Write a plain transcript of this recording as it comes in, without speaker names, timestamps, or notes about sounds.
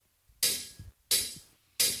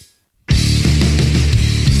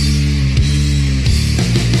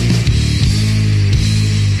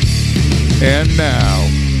And now,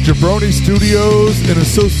 Jabroni Studios, in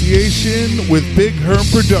association with Big Herm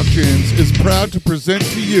Productions, is proud to present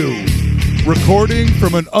to you, recording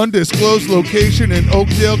from an undisclosed location in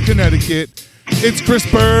Oakdale, Connecticut, it's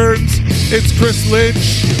Chris Burns, it's Chris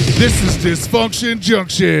Lynch, this is Dysfunction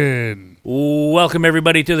Junction. Welcome,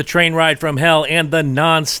 everybody, to the train ride from hell and the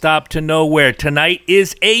non-stop to nowhere. Tonight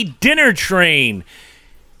is a dinner train.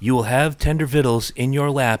 You will have tender victuals in your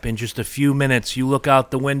lap in just a few minutes. You look out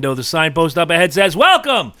the window, the signpost up ahead says,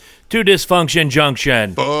 "Welcome to Dysfunction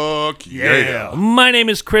Junction." Fuck yeah. My name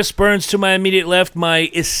is Chris Burns. To my immediate left, my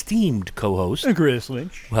esteemed co-host, Chris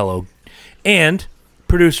Lynch. hello, and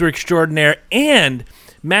producer extraordinaire and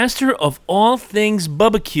master of all things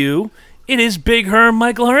barbecue, it is Big Herm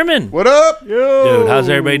Michael Herman. What up? Dude, how's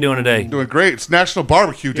everybody doing today? Doing great. It's National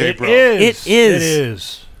Barbecue Day, bro. It is. It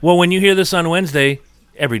is. Well, when you hear this on Wednesday,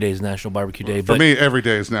 every day is National Barbecue Day. For But me, every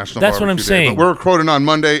day is National That's what Barbecue I'm Day. saying. But we're recording on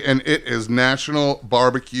Monday, and it is National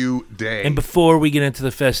Barbecue Day. And before we get into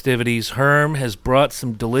the festivities, Herm has brought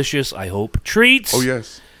some delicious, I hope, treats. Oh,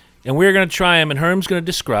 yes. And we're going to try them, and Herm's going to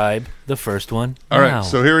describe the first one. All now. right,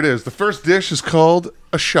 so here it is. The first dish is called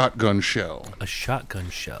a shotgun shell. A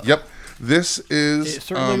shotgun shell. Yep. This is... It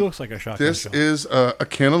certainly looks like a shotgun This shell. is a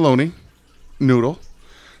cannelloni noodle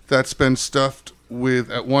that's been stuffed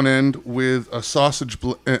with, at one end, with a sausage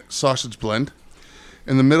blend.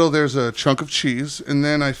 In the middle, there's a chunk of cheese, and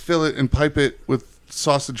then I fill it and pipe it with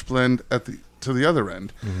sausage blend to the other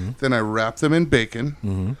end. Mm-hmm. Then I wrap them in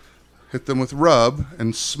bacon, hit them with rub,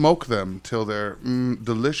 and smoke them till they're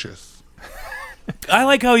delicious. I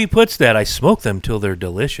like how he puts that. I smoke them till they're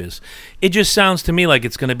delicious. It just sounds to me like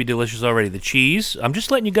it's going to be delicious already. The cheese, I'm just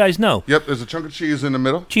letting you guys know. Yep, there's a chunk of cheese in the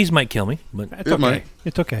middle. Cheese might kill me, but It's it okay. might.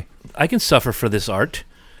 It's okay. I can suffer for this art.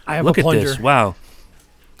 I have Look a at plunger. this. Wow.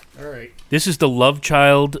 All right. This is the love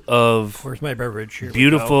child of Where's my beverage? Here we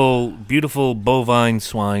beautiful bovine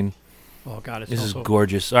swine. go. Oh, God. It's This is also...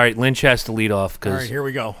 gorgeous. All right, Lynch has to lead off All right, because here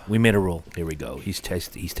we go. we made a rule. Here we go. He's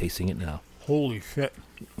tasting it now. Holy shit.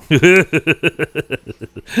 That's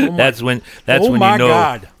when Oh you my know.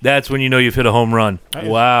 God. That's when you know you've hit a home run. That is-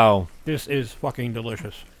 Wow. This is fucking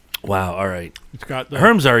delicious. Wow. All right. It's got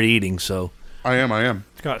Herm's already eating, so I am.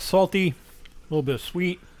 It's got salty, a little bit of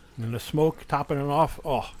sweet, and then the smoke topping it off.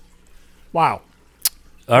 Oh, wow.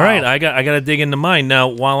 all right. I got to dig into mine now.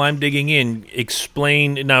 While I'm digging in,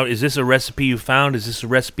 explain now. Is this a recipe you found? Is this a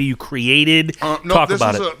recipe you created? No, Talk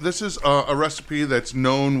about it. This is a recipe that's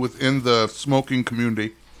known within the smoking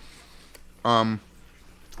community. The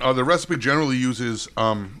recipe generally uses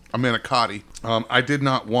a manicotti. I did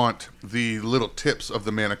not want the little tips of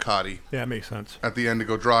the manicotti Yeah, that makes sense. at the end to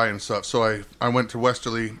go dry and stuff. So I went to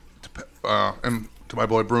Westerly and to my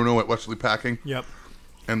boy Bruno at Westerly Packing Yep.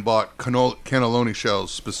 and bought cannelloni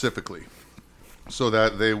shells specifically so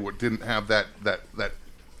that they didn't have that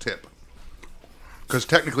tip. Because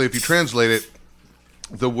technically, if you translate it,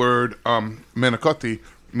 the word manicotti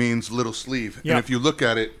means little sleeve. Yep. And if you look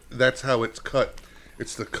at it, that's how it's cut.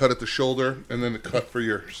 It's the cut at the shoulder and then the cut for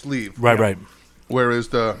your sleeve. Right. Whereas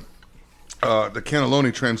the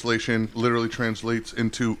cannelloni translation literally translates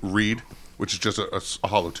into reed, which is just a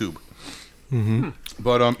hollow tube. Mm-hmm.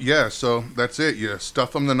 But yeah, so that's it. You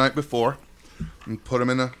stuff them the night before and put them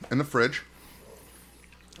in the fridge,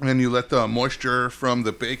 and you let the moisture from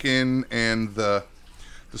the bacon and the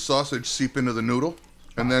sausage seep into the noodle,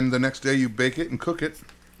 and then the next day you bake it and cook it.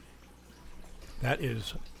 That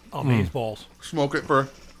is amazeballs. Smoke it for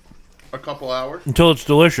a couple hours. Until it's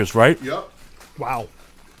delicious, right? Yep. Wow.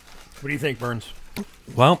 What do you think, Burns?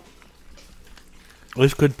 Well,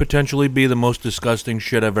 this could potentially be the most disgusting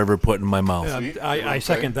shit I've ever put in my mouth. I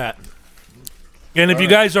second that. And if you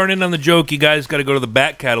guys aren't in on the joke, you guys got to go to the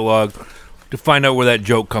back catalog to find out where that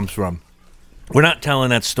joke comes from. We're not telling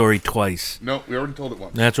that story twice. No, we already told it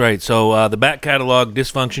once. That's right. So the back catalog,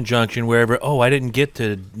 Dysfunction Junction, wherever. Oh, I didn't get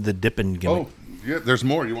to the dipping gimmick. Oh, yeah. There's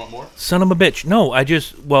more. You want more? Son of a bitch. No, I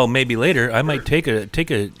just. Well, maybe later. I might take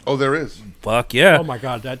a. Oh, there is. Fuck yeah. Oh, my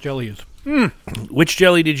God. That jelly is... Which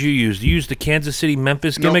jelly did you use? You used the Kansas City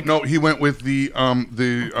Memphis gimmick. No, he went with the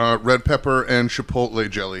red pepper and chipotle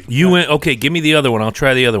jelly. You went. Okay, give me the other one. I'll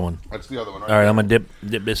try the other one. That's the other one. Right All right, there. I'm gonna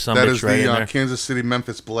dip this some That bitch is right in the there. Kansas City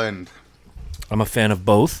Memphis blend. I'm a fan of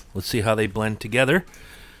both. Let's see how they blend together.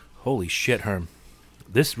 Holy shit, Herm.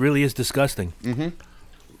 This really is disgusting.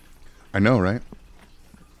 I know, right?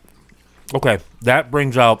 Okay, that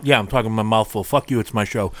brings out... Yeah, I'm talking my mouthful. Fuck you, it's my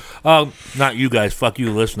show. Not you guys. Fuck you,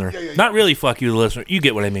 listener. Yeah. Not really fuck you, listener. You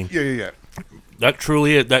get what I mean. Yeah. That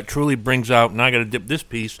truly brings out... Now I got to dip this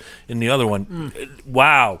piece in the other one.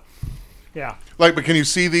 Wow. Yeah. Like, but can you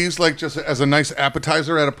see these like just as a nice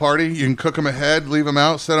appetizer at a party? You can cook them ahead, leave them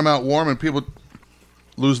out, set them out warm, and people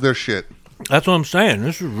lose their shit. That's what I'm saying.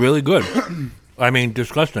 This is really good. I mean,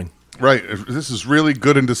 disgusting. Right. This is really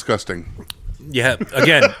good and disgusting. Yeah,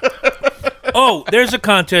 again. Oh, there's a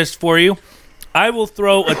contest for you. I will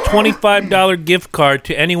throw a $25 gift card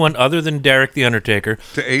to anyone other than Derek the Undertaker.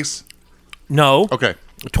 To Ace? No. Okay.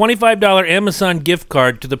 A $25 Amazon gift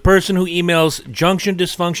card to the person who emails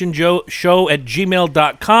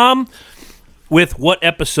junctiondysfunctionshow@gmail.com with what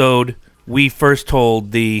episode we first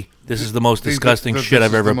told this is the most disgusting shit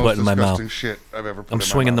I've ever put in my mouth. Shit I've ever put I'm in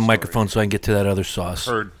swinging my the mouth, microphone so I can get to that other sauce.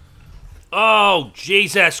 Heard. Oh,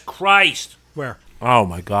 Jesus Christ. Where? Oh,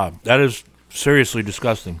 my God. That is seriously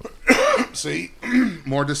disgusting. See?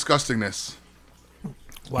 More disgustingness.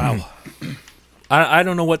 Wow. I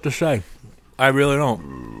don't know what to say. I really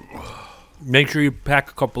don't. Make sure you pack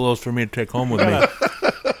a couple of those for me to take home with me.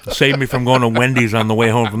 Save me from going to Wendy's on the way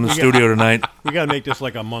home from the studio tonight. We got to make this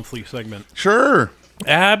like a monthly segment. Sure.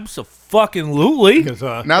 Abso-fucking-lutely. Because,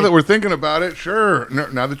 Now that we're thinking about it, sure.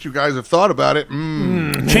 Now that you guys have thought about it,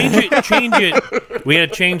 Change it. We had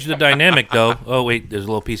to change the dynamic, though. Oh, wait, there's a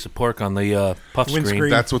little piece of pork on the puff screen. Windscreen.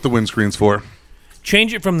 that's what the windscreen's for.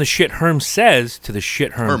 Change it from the shit Herm says to the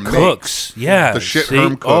shit Herm Herm cooks. Yeah. The shit see?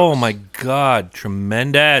 Herm cooks. Oh, my God.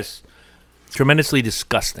 Tremendous. Tremendously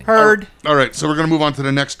disgusting. Heard. All right, so we're going to move on to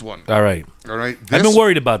the next one. All right. All right. I've been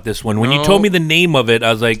worried about this one. When you No. told me the name of it,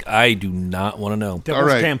 I was like, I do not want to know. Devil's All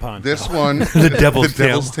right. tampon. This one. The devil's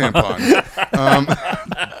tampon.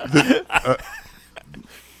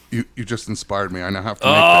 You just inspired me. I now have to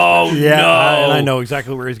make that. Oh, Yeah, no. and I know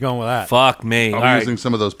exactly where he's going with that. Fuck me. I'm All right. using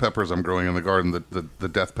some of those peppers I'm growing in the garden, the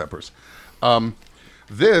death peppers.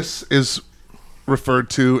 This is referred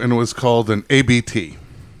to and was called an ABT.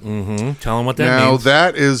 Tell them what that Now, means.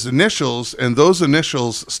 that is initials, and those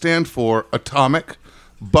initials stand for Atomic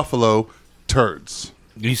Buffalo Turds.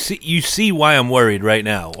 You see why I'm worried right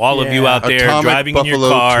now. All of you Yeah. out there Atomic driving Buffalo in your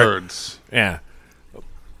car. Turds. Yeah.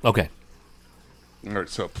 Okay. All right,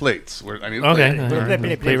 so plates. I need a Okay.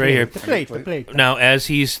 plate. Plate right here. The plate. Now, as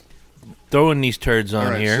he's throwing these turds on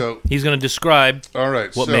All right, here, so- he's going to describe All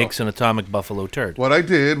right, what so makes an atomic buffalo turd. what I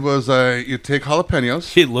did was you take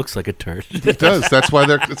jalapenos. It looks like a turd. It does. That's why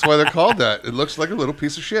they're called that. It looks like a little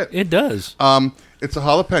piece of shit. It does. It's a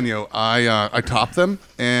jalapeno. I top them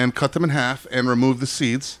and cut them in half and remove the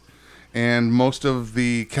seeds and most of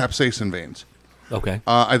the capsaicin veins. Okay.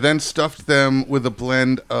 I then stuffed them with a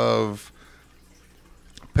blend of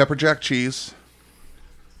pepper jack cheese,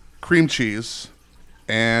 cream cheese,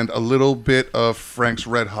 and a little bit of Frank's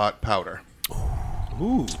Red Hot powder.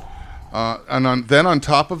 Ooh. And then on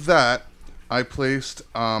top of that, I placed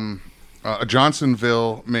a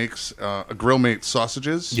Johnsonville makes a Grill Mate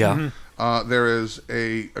sausages. Yeah. There is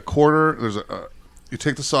a quarter. You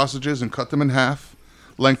take the sausages and cut them in half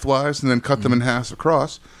lengthwise, and then cut them in half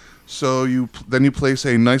across. So you place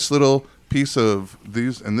a nice little piece of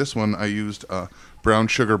these, and this one I used brown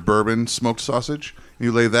sugar bourbon smoked sausage. And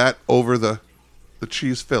you lay that over the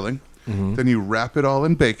cheese filling. Then you wrap it all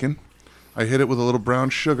in bacon. I hit it with a little brown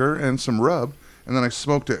sugar and some rub, and then I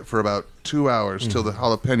smoked it for about 2 hours till the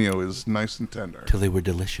jalapeno is nice and tender. Till they were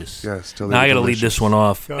delicious. Yes, till they Now were I got to lead delicious. this one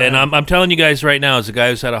off. Go And ahead. I'm telling you guys right now, as a guy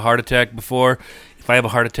who's had a heart attack before, if I have a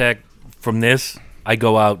heart attack from this, I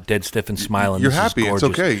go out dead stiff and smiling. You're This is happy. It's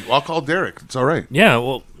gorgeous. okay. I'll call Derek. It's all right. Yeah,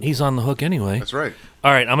 well, he's on the hook anyway. That's right.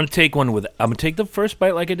 All right, I'm gonna take the first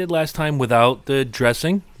bite like I did last time without the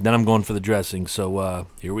dressing. Then I'm going for the dressing. So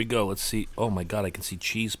here we go. Let's see. Oh my God, I can see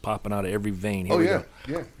cheese popping out of every vein. Here Oh we yeah,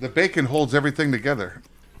 go. yeah. The bacon holds everything together.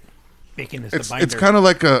 Bacon is It's the binder. it's kind of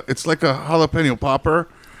like a jalapeno popper,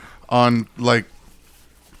 on like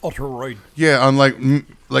Ultra-roid. on like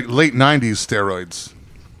late '90s steroids.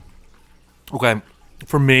 Okay,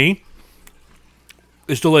 for me,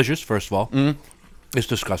 it's delicious. First of all, it's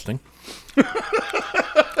disgusting.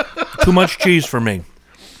 Too much cheese for me.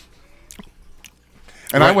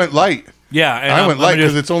 And I went light. Yeah, and I went light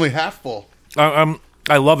because just- it's only half full.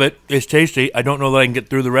 I love it. It's tasty. I don't know that I can get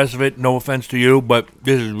through the rest of it. No offense to you, but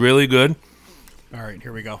this is really good. All right,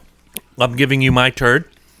 here we go. I'm giving you my turd,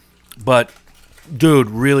 but dude,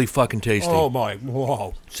 really fucking tasty. Oh, my.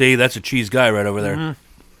 Whoa. See, that's a cheese guy right over there.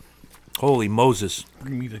 Holy Moses.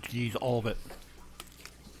 Bring me the cheese, all of it.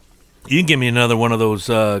 You can give me another one of those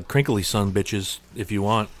crinkly son bitches if you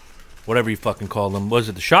want. Whatever you fucking call them. Was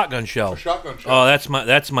it the shotgun shell? Shotgun shell. Oh,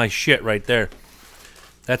 that's my shit right there.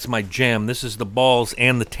 That's my jam. This is the balls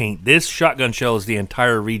and the taint. This shotgun shell is the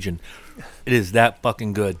entire region. It is that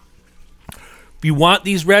fucking good. If you want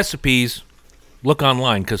these recipes, look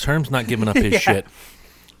online because Herm's not giving up his shit.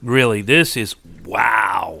 Really, this is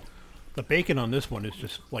wow. The bacon on this one is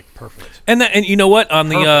just like perfect. And you know what, on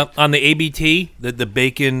the ABT, the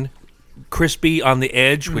bacon crispy on the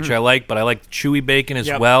edge, which I like, but I like chewy bacon as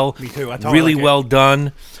well. Me too. That's how I really like it. well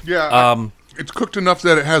done. Yeah. It's cooked enough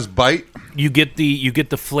that it has bite. You get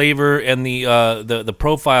the flavor and the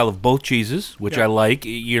profile of both cheeses, which I like.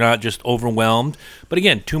 You're not just overwhelmed. But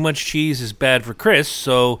again, too much cheese is bad for Chris,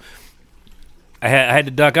 so I had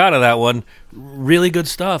to duck out of that one. Really good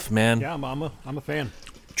stuff, man. Yeah, I'm a fan.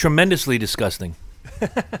 Tremendously disgusting.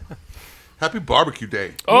 Happy barbecue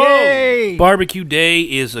day. Yay! Barbecue day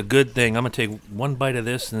is a good thing. I'm going to take one bite of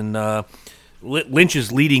this, and Lynch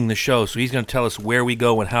is leading the show, so he's going to tell us where we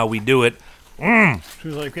go and how we do it. As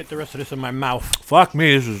soon as I get the rest of this in my mouth. Fuck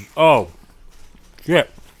me, this is... Oh, shit.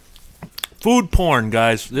 Food porn,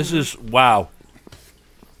 guys. This is... Wow.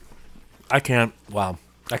 I can't... Wow.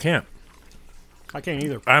 I can't. I can't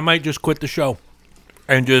either. I might just quit the show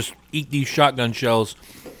and just eat these shotgun shells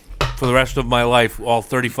for the rest of my life, all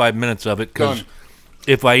 35 minutes of it, because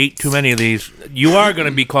if I eat too many of these, you are going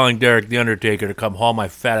to be calling Derek the Undertaker to come haul my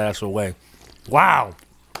fat ass away. Wow.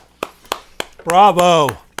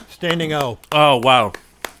 Bravo. Standing O. Oh, wow.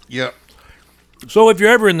 Yep. So if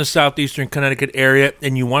you're ever in the southeastern Connecticut area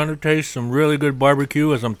and you want to taste some really good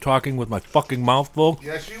barbecue as I'm talking with my fucking mouth full,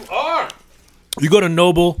 Yes, you are. you go to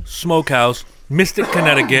Noble Smokehouse, Mystic,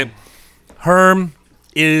 Connecticut. Herm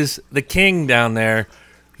is the king down there.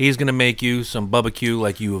 He's going to make you some barbecue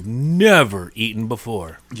like you have never eaten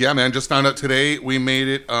before. Yeah, man. Just found out today we made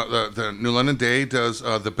it. The New London Day does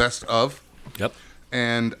the best of. Yep.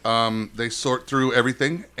 And they sort through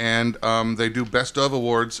everything, and they do best of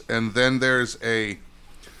awards, and then there's a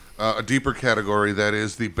deeper category that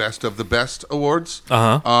is the best of the best awards.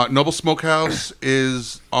 Noble Smokehouse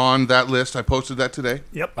is on that list. I posted that today.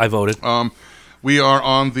 Yep. I voted. We are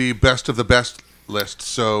on the best of the best list.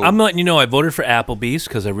 So I'm letting you know I voted for Applebee's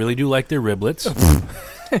because I really do like their riblets.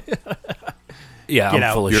 Yeah, Get I'm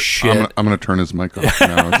out. full of shit. I'm going to turn his mic off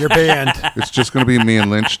now. You're banned. It's just going to be me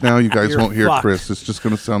and Lynch now. You guys You're won't hear fucked. Chris. It's just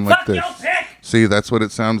going to sound like this. See, that's what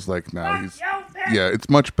it sounds like now. Yeah, it's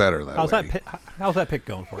much better that How's way. how's that pick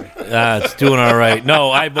going for you? It's doing all right.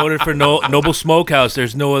 No, I voted for Noble Smokehouse.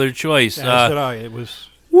 There's no other choice. Yeah, so did I. It was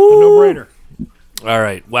a no-brainer. All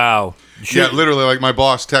right. Wow. Yeah, literally, like my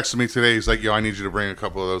boss texted me today. He's like, "Yo, I need you to bring a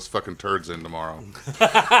couple of those fucking turds in tomorrow."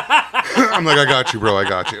 I'm like, "I got you, bro. I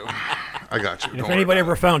got you. I got you." And if anybody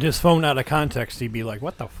ever found his phone out of context, he'd be like,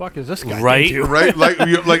 "What the fuck is this guy Right? into?" Right,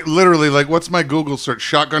 like literally, like what's my Google search?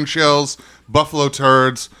 Shotgun shells, buffalo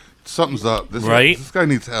turds. Something's up. Right? This guy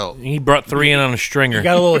needs help. He brought 3 in on a stringer. You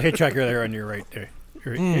got a little hitchhiker there on your right there.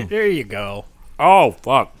 There you go. Oh,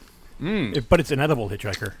 fuck. But it's an edible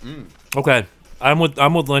hitchhiker. Okay. I'm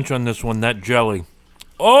with Lynch on this one. That jelly.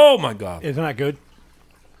 Oh, my God. Isn't that good?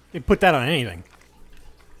 They put that on anything.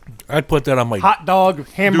 I'd put that on my... Hot dog, Dude,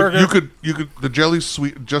 hamburger. you could. The jelly's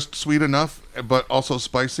sweet, just sweet enough, but also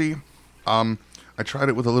spicy. I tried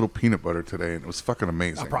it with a little peanut butter today, and it was fucking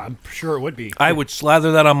amazing. I'm sure it would be. I would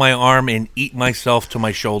slather that on my arm and eat myself to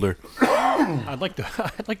my shoulder. I'd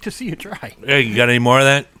like to see you try. Hey, you got any more of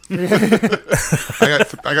that?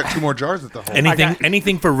 I got 2 more jars at the home.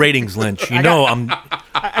 Anything for ratings, Lynch. You know I'm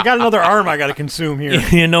I got another arm I got to consume here.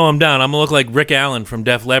 you know I'm down. I'm gonna look like Rick Allen from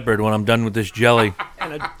Def Leppard when I'm done with this jelly.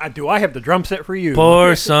 And I have the drum set for you.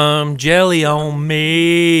 Pour some jelly on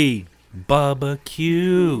me.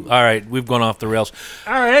 Barbecue. All right, we've gone off the rails.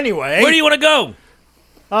 All right, anyway. Where do you want to go?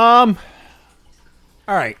 All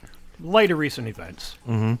right. Light of recent events.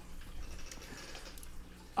 Mm-hmm.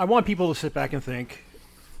 I want people to sit back and think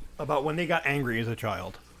about when they got angry as a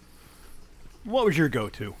child. What was your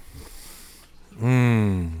go-to? We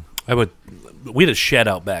had a shed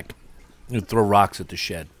out back. We'd throw rocks at the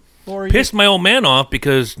shed. Or Pissed my old man off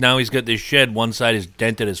because now he's got this shed. One side is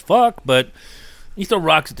dented as fuck, but you throw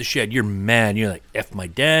rocks at the shed, you're mad. You're like, F my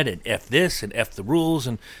dad and F this and F the rules,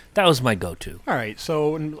 and that was my go-to. All right,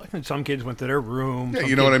 so and some kids went to their room. Yeah, some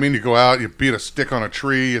you know what I mean? You go out, you beat a stick on a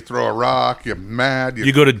tree, you throw a rock, you're mad.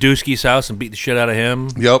 You go to Dusky's house and beat the shit out of him.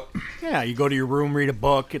 Yep. Yeah, you go to your room, read a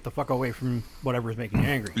book, get the fuck away from whatever's making you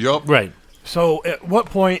angry. Yep. Right. So at what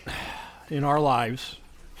point in our lives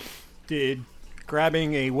did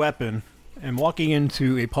grabbing a weapon and walking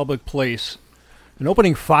into a public place and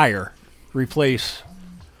opening fire replace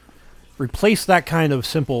that kind of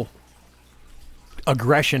simple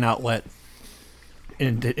aggression outlet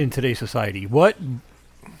in today's society? What?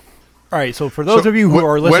 All right, so for those of you who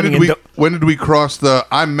are listening, when did we cross the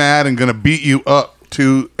 "I'm mad and gonna beat you up"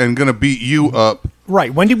 to "and gonna beat you up"?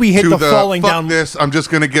 right, when did we hit To the falling fuck down? this, I'm just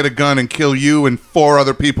gonna get a gun and kill you and 4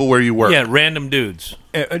 other people where you work. Yeah, random dudes.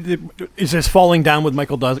 Is this falling down with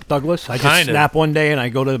Michael Douglas? I just Kinda. snap one day and I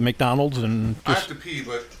go to McDonald's and I just... have to pee,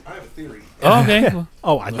 but I have a theory. Oh, okay.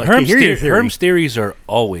 Oh, I'd like to Herm's, hear your theory. Herm's theories are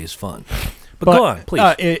always fun. But go on,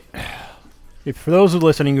 please. If for those who are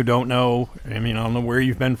listening who don't know, I mean, I don't know where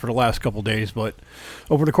you've been for the last couple days, but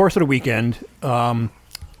over the course of the weekend, over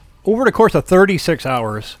the course of 36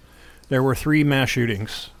 hours, there were 3 mass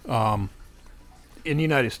shootings in the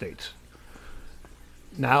United States.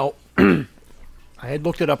 Now, I had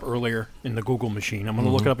looked it up earlier in the Google machine. I'm going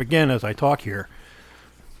to look it up again as I talk here.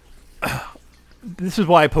 This is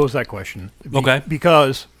why I posed that question. Okay.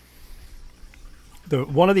 Because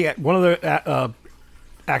one of the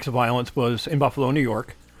acts of violence was in Buffalo, New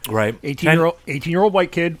York. Right. 18-year-old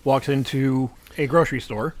white kid walks into a grocery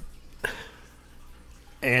store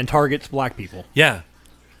and targets black people. Yeah.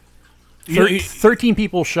 13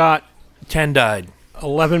 people shot, 10 died.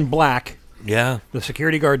 11 black. Yeah. The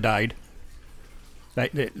security guard died.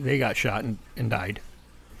 They got shot and died.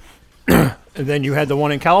 And then you had the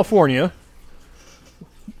one in California,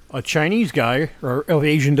 a Chinese guy, or of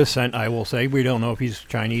Asian descent, I will say. We don't know if he's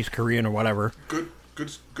Chinese, Korean, or whatever. Good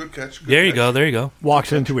catch. Good There you catch. go.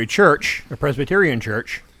 Walks into a church, a Presbyterian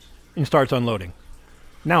church, and starts unloading.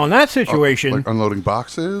 Now, in that situation... Like unloading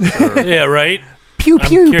boxes? Or Yeah, right? pew, I'm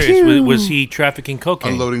pew, curious, pew. was he trafficking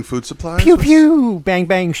cocaine? unloading food supplies? Pew, pew, bang,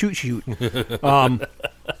 bang, shoot, shoot.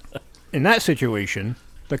 In that situation,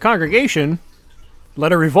 the congregation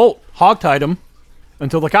led a revolt, hogtied him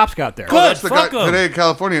until the cops got there. Oh, that's the guy Fuck 'em. today in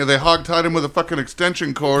California. They hogtied him with a fucking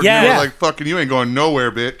extension cord. Yeah. And they were Yeah. like, fucking, you ain't going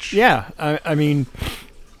nowhere, bitch. Yeah, I mean,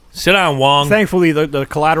 Sit down, Wong. thankfully, the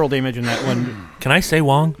collateral damage in that one... Can I say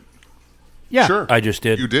Wong? Yeah, Sure. I just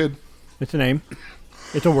did. You did. it's a name.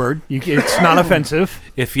 It's a word. It's not offensive.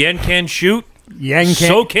 If Yen can shoot, Yang can,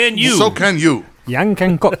 so can you. So can you. Yang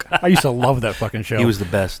can cook. I used to love that fucking show. He was the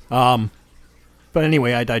best. But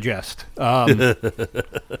anyway, I digest. Yeah, I'm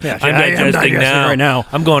digesting now. right now.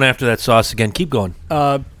 I'm going after that sauce again. Keep going.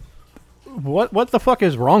 What the fuck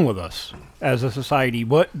is wrong with us as a society?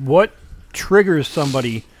 What triggers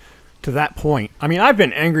somebody to that point? I mean, I've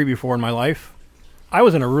been angry before in my life. I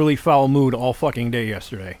was in a really foul mood all fucking day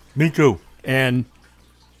yesterday. Me too. And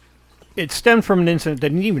it stemmed from an incident that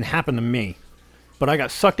didn't even happen to me. But I got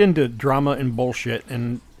sucked into drama and bullshit.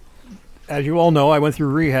 And as you all know, I went through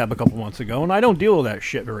rehab a couple months ago, and I don't deal with that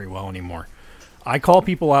shit very well anymore. I call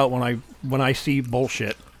people out when I see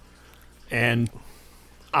bullshit. And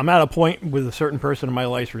I'm at a point with a certain person in my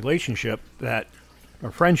life's relationship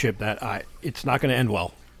or friendship that it's not going to end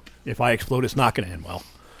well. If I explode, it's not going to end well.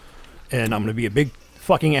 And I'm going to be a big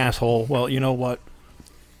fucking asshole. Well, you know what?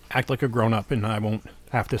 Act like a grown-up, and I won't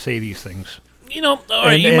have to say these things. You know, all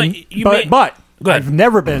right, But Go ahead. I've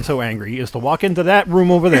never been so angry as to walk into that room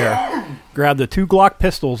over there, grab the 2 Glock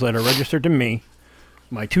pistols that are registered to me,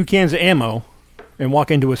 my 2 cans of ammo, and walk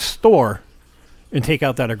into a store and take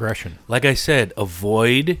out that aggression. like I said,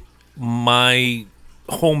 avoid my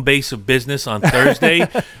home base of business on Thursday.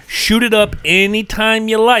 Shoot it up anytime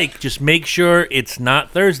you like. Just make sure it's not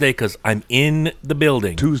Thursday because I'm in the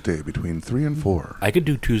building. Tuesday between 3 and 4. I could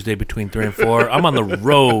do Tuesday between 3 and 4. I'm on the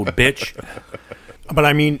road, bitch. But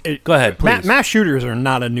I mean, Go ahead, please. Mass shooters are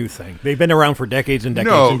not a new thing. They've been around for decades and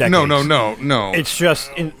decades and decades. No. It's just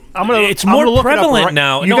I'm It's gonna more look it up prevalent right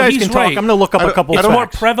now. You No, guys he's can talk. right. I'm going to look up a couple It's facts. more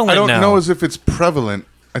prevalent I don't now. know as if it's prevalent.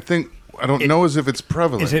 I don't know as if it's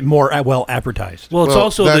prevalent. Is it more well advertised? Well, it's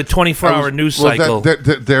also the 24-hour news cycle.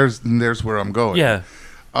 There's where I'm going. Yeah.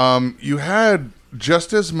 You had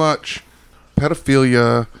just as much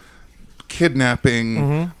pedophilia,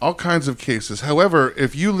 kidnapping, all kinds of cases. However,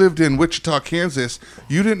 if you lived in Wichita, Kansas,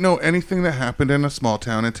 you didn't know anything that happened in a small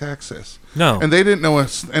town in Texas. No. And they didn't know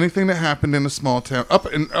anything that happened in a small town up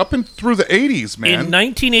and through the 80s, man. In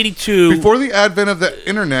 1982, Before the advent of the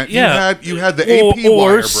internet, yeah, you had the AP or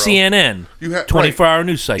wire, bro. CNN. You had 24-hour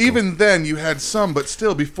news cycle. Even then, you had some, but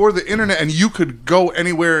still, before the internet, and you could go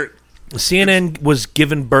anywhere. CNN was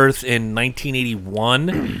given birth in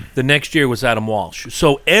 1981. The next year was Adam Walsh.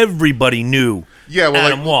 So everybody knew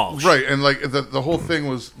Adam Walsh. Right, and like the whole thing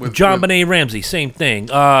was with John Benet Ramsey, same thing.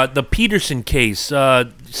 The Peterson case,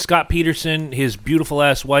 Scott Peterson, his beautiful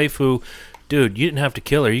ass wife, who, dude, you didn't have to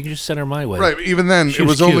kill her. You could just send her my way. Right, even then, She it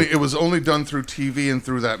was was only done through TV and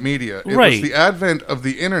through that media. It Right. was the advent of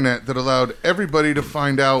the internet that allowed everybody to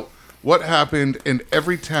find out what happened in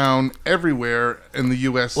every town, everywhere in the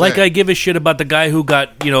USA. Like I give a shit about the guy who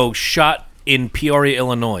got, shot in Peoria,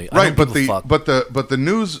 Illinois. I right, don't but give a fuck. but the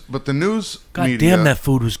news God media, damn, that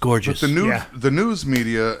food was gorgeous. But Yeah. the news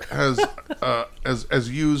media has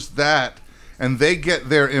used that, and they get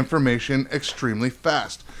their information extremely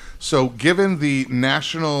fast. So, given the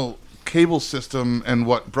national cable system and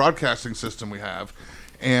what broadcasting system we have,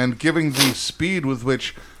 and giving the speed with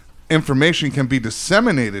which information can be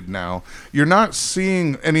disseminated now, you're not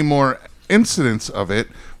seeing any more incidents of it.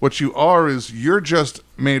 What you are is you're just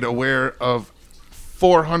made aware of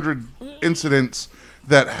 400 incidents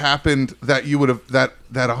that happened that you would have that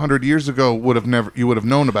 100 years ago would have never you would have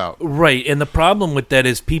known about. Right, and the problem with that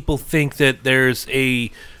is people think that there's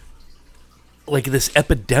this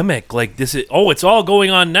epidemic, like this is it's all going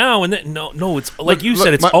on now, and no, it's like you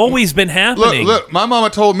said, it's always been happening. Look, my mama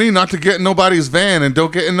told me not to get in nobody's van and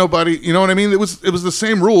don't get in nobody. You know what I mean? It was the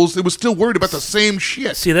same rules. It was still worried about the same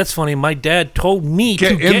shit. See, that's funny. My dad told me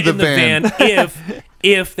to get in the van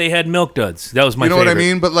if they had milk duds. That was my favorite. You know what I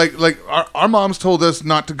mean? But like our moms told us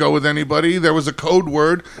not to go with anybody. There was a code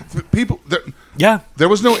word. There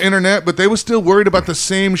was no internet, but they were still worried about the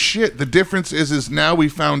same shit. The difference is now we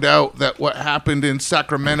found out that what happened in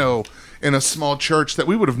Sacramento in a small church that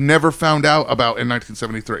we would have never found out about in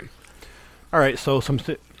 1973. All right, so some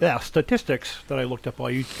statistics that I looked up while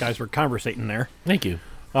you guys were conversating there. Thank you.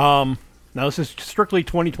 Now this is strictly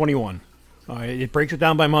 2021. It breaks it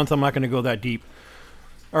down by month. I'm not going to go that deep.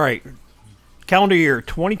 All right, calendar year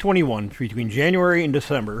 2021, between January and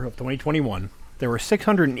December of 2021, there were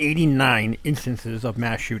 689 instances of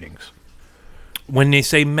mass shootings. When they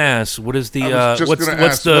say mass, what is the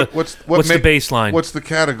what's the baseline? What's the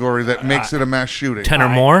category that makes it a mass shooting? 10 or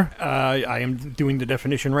more? I am doing the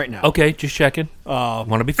definition right now. Okay, just checking.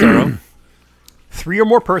 Want to be thorough. 3 or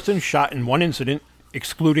more persons shot in one incident,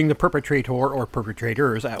 excluding the perpetrator or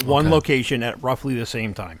perpetrators at one location at roughly the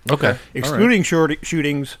same time. Okay. Excluding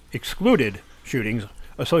shootings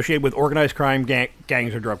associated with organized crime,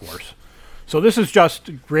 gangs, or drug wars. So this is just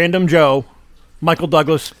random Joe, Michael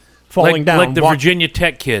Douglas falling down. Like the Virginia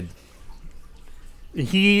Tech kid.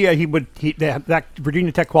 That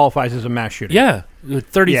Virginia Tech qualifies as a mass shooting. Yeah.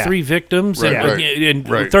 33 victims. And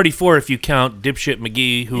 34 if you count dipshit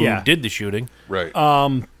McGee who did the shooting. Right.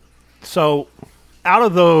 So out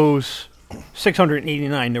of those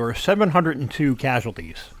 689, there were 702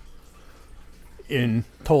 casualties in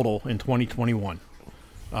total in 2021.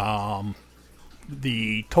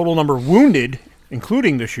 The total number wounded,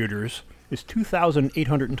 including the shooters, is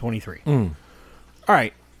 2,823. All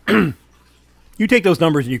right. You take those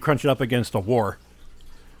numbers and you crunch it up against a war,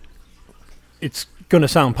 it's going to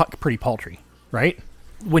sound pretty paltry, right?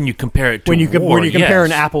 When you compare it to when you compare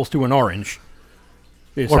an yes. apples to an orange.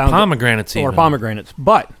 Or pomegranates even. Or pomegranates.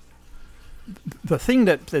 But the thing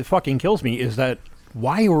that fucking kills me is that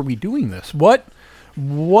why are we doing this? What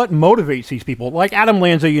motivates these people? Like Adam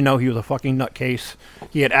Lanza, he was a fucking nutcase.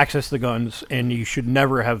 He had access to guns, and he should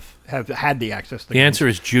never have had the access to guns. The answer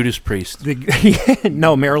is Judas Priest.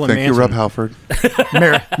 No, Marilyn Manson. Thank you, Rob Halford.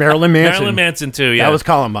 Marilyn Manson. Marilyn Manson, too, yeah. That was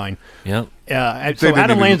Columbine. Yep. So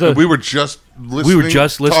Adam Lanza... We were just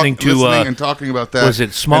listening and talking about that. Was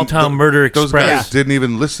it Small Town Murder Express? Those guys didn't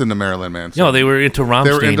even listen to Marilyn Manson. No, they were into Rammstein.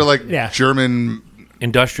 They were into German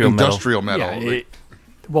industrial metal. Yeah,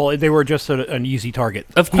 well, they were just an easy target.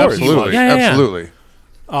 Of course. Absolutely. Absolutely.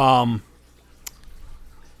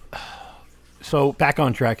 So back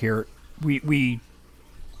on track here. We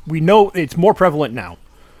know it's more prevalent now.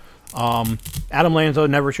 Adam Lanza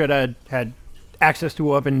never should have had access to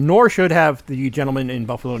a weapon, nor should have the gentleman in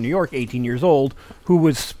Buffalo, New York, 18 years old, who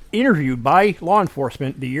was interviewed by law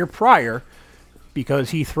enforcement the year prior because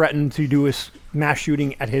he threatened to do a mass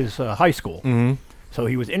shooting at his high school. Mm-hmm. So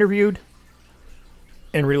he was interviewed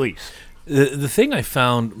and released. The thing I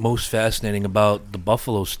found most fascinating about the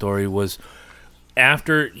Buffalo story was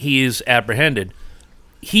after he is apprehended,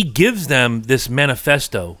 he gives them this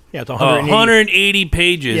manifesto. Yeah, it's 180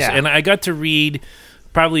 pages. Yeah. And I got to read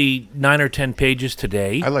probably 9 or 10 pages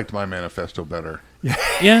today. I liked my manifesto better.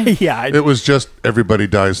 Yeah? Yeah. It was just everybody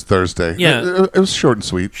dies Thursday. Yeah. It was short and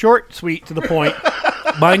sweet. Short, sweet, to the point.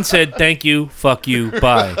 Mine said, thank you, fuck you,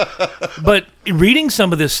 bye. But reading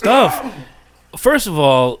some of this stuff, first of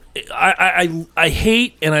all, I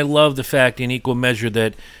hate and I love the fact in equal measure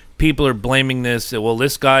that people are blaming this. Well,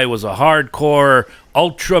 this guy was a hardcore,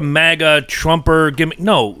 ultra MAGA Trumper gimmick.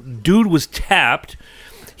 No, dude was tapped.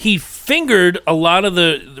 He fingered a lot of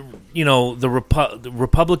the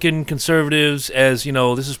Republican conservatives as,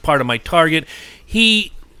 this is part of my target.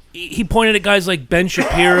 He pointed at guys like Ben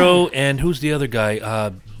Shapiro and who's the other guy?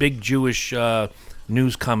 Big Jewish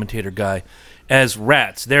news commentator guy as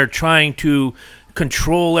rats. They're trying to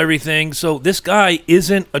control everything. So this guy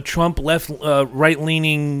isn't a Trump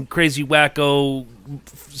right-leaning, crazy wacko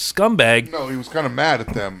scumbag. No, he was kind of mad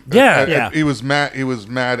at them. Yeah. He was mad. He was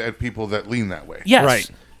mad at people that lean that way. Yes. Right.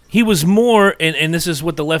 He was more, and this is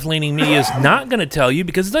what the left-leaning media is not going to tell you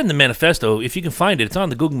because it's in the manifesto. If you can find it, it's on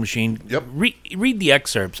the Google machine. Yep. Read the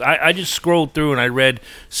excerpts. I just scrolled through and I read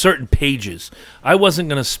certain pages. I wasn't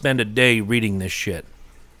going to spend a day reading this shit.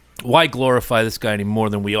 Why glorify this guy any more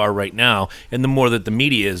than we are right now, and the more that the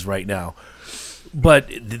media is right now? But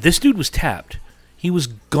this dude was tapped. He was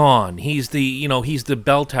gone. He's the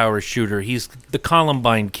bell tower shooter. He's the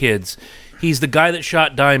Columbine kids. He's the guy that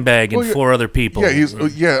shot Dimebag and 4 other people. Yeah, he's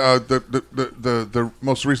the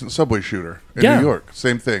most recent subway shooter in New York.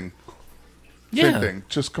 Same thing. Yeah. Same thing.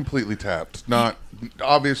 Just completely tapped. Not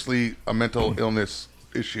obviously a mental illness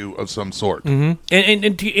issue of some sort. Mm-hmm.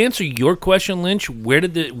 And to answer your question, Lynch,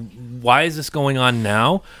 why is this going on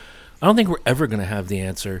now? I don't think we're ever going to have the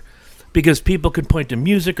answer. Because people could point to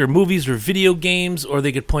music or movies or video games, or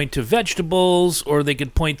they could point to vegetables, or they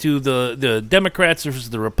could point to the Democrats versus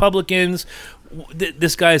the Republicans.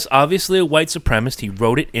 This guy is obviously a white supremacist. He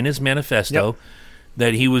wrote it in his manifesto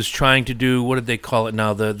that he was trying to do, what did they call it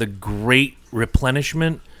now, the great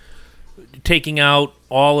replenishment, taking out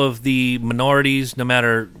all of the minorities, no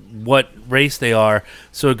matter what race they are,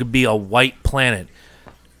 so it could be a white planet.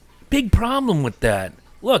 Big problem with that.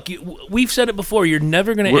 Look, we've said it before. You're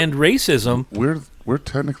never going to end racism. We're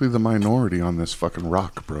technically the minority on this fucking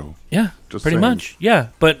rock, bro. Yeah, Just pretty saying. much. Yeah,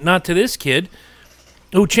 but not to this kid,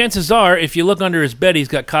 who chances are, if you look under his bed, he's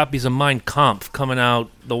got copies of Mein Kampf coming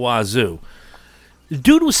out the wazoo. The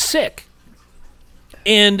dude was sick.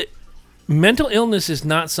 And mental illness is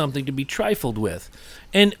not something to be trifled with.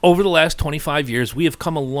 And over the last 25 years, we have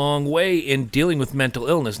come a long way in dealing with mental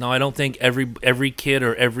illness. Now, I don't think every kid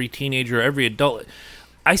or every teenager or every adult...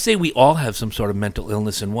 I say we all have some sort of mental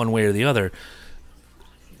illness in one way or the other.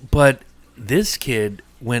 But this kid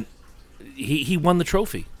he won the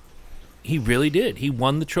trophy. He really did. He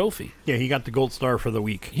won the trophy. Yeah, he got the gold star for the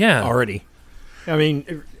week. Yeah. Already. I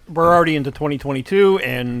mean, we're already into 2022,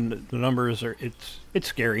 and the numbers are, it's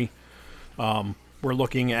scary. We're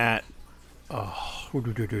looking at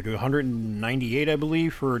 198, I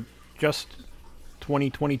believe, for just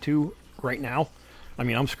 2022 right now. I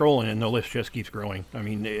mean, I'm scrolling, and the list just keeps growing. I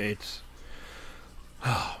mean, it's...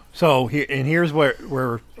 So, here's where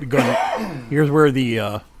the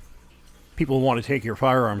people who want to take your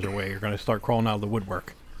firearms away are going to start crawling out of the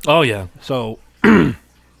woodwork. Oh, yeah. So,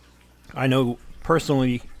 I know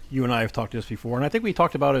personally, you and I have talked this before, and I think we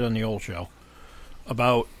talked about it on the old show,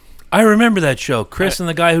 about... I remember that show, Chris and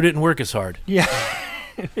the guy who didn't work as hard. Yeah.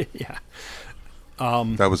 Yeah.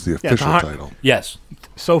 That was the official title. Yes.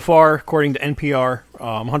 So far, according to NPR,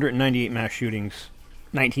 198 mass shootings,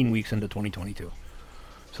 19 weeks into 2022.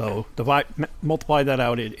 So multiply that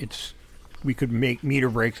out. We could meet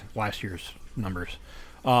or break last year's numbers.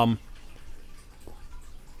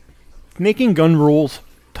 Making gun rules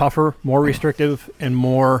tougher, more restrictive, and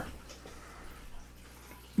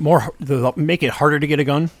make it harder to get a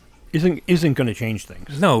gun isn't going to change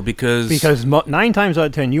things. No, because 9 times out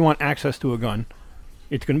of 10, you want access to a gun.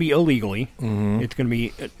 It's going to be illegally. Mm-hmm. It's going to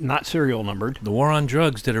be not serial numbered. the war on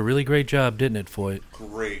drugs did a really great job, didn't it, Foyt?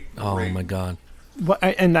 Great. Oh, my God.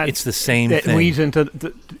 And It's the same that thing. leads into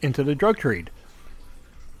the drug trade.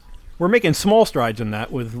 We're making small strides in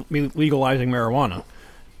that with legalizing marijuana.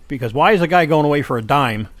 Because why is a guy going away for a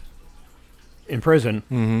dime in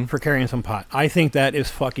prison for carrying some pot? I think that is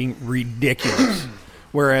fucking ridiculous.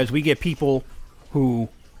 Whereas we get people who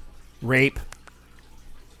rape,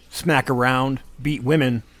 smack around, beat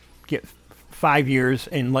women, get 5 years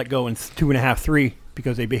and let go in 2.5, 3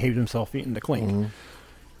 because they behaved themselves in the clink. Mm-hmm.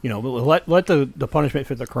 You know, let the punishment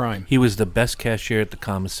fit the crime. He was the best cashier at the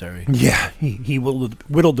commissary. Yeah, he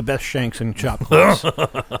whittled the best shanks in shop clothes.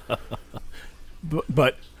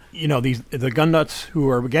 but you know, the gun nuts who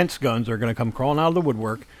are against guns are going to come crawling out of the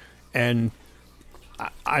woodwork, and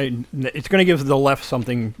it's going to give the left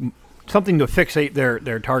something to fixate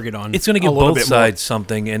their target on. It's going to give both sides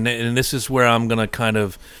something, and this is where I'm going to kind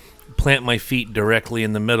of plant my feet directly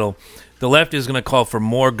in the middle. The left is going to call for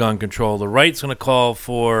more gun control. The right's going to call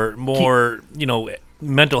for more,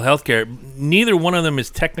 mental health care. Neither one of them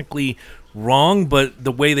is technically wrong, but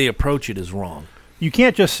the way they approach it is wrong. You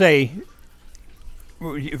can't just say,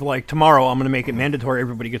 like, tomorrow I'm going to make it mandatory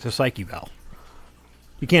everybody gets a psych eval.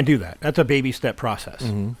 You can't do that. That's a baby step process.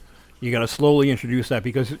 Mm-hmm. You got to slowly introduce that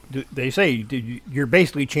because they say you're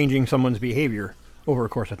basically changing someone's behavior over a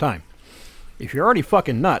course of time. If you're already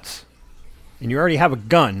fucking nuts and you already have a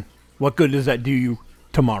gun, what good does that do you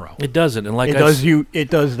tomorrow? It doesn't, and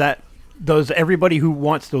does everybody who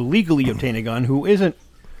wants to legally obtain a gun who isn't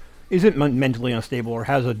mentally unstable or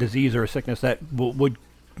has a disease or a sickness that would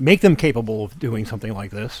make them capable of doing something like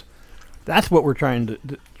this. That's what we're trying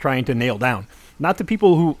to nail down. not the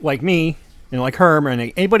people who, like me, and like Herm,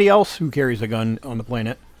 and anybody else who carries a gun on the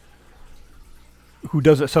planet, who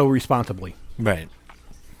does it so responsibly. Right.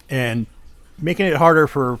 And making it harder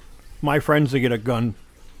for my friends to get a gun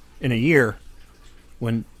in a year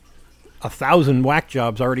when 1,000 whack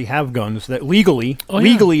jobs already have guns that legally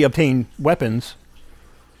obtain weapons.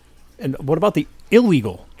 And what about the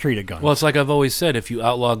illegal treated guns? Well, it's like I've always said, if you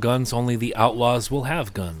outlaw guns, only the outlaws will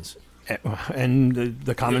have guns. And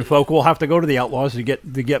the common folk will have to go to the outlaws to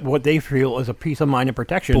get what they feel is a peace of mind and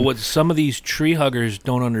protection. But what some of these tree huggers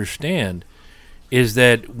don't understand is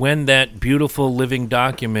that when that beautiful living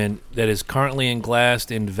document that is currently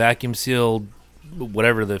englassed in vacuum sealed,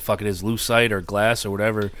 whatever the fuck it is, lucite or glass or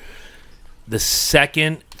whatever, the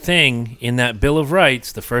second thing in that Bill of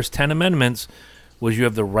Rights, the first 10 amendments, was you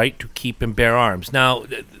have the right to keep and bear arms. Now,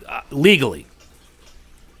 legally,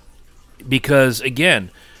 because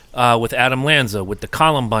again, with Adam Lanza, with the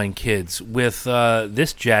Columbine kids, with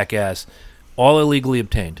this jackass, all illegally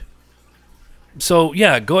obtained. So,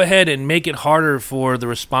 yeah, go ahead and make it harder for the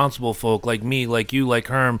responsible folk like me, like you, like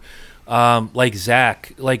Herm, like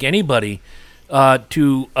Zach, like anybody,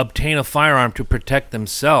 to obtain a firearm to protect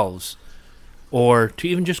themselves, or to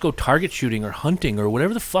even just go target shooting or hunting or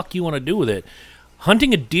whatever the fuck you want to do with it.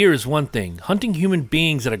 Hunting a deer is one thing. Hunting human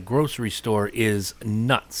beings at a grocery store is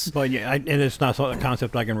nuts. But yeah, and it's not a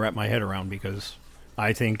concept I can wrap my head around, because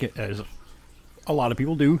I think, as a lot of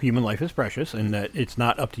people do, human life is precious, and that it's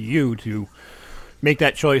not up to you to make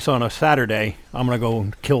that choice on a Saturday. I'm going to go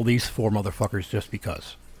and kill these 4 motherfuckers just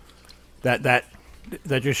because. That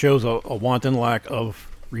just shows a wanton lack of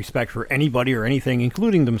respect for anybody or anything,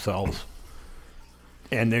 including themselves.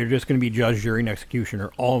 And they're just going to be judge, jury, and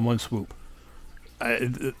executioner all in one swoop.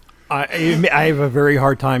 I have a very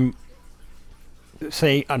hard time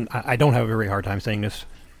saying, I don't have a very hard time saying this,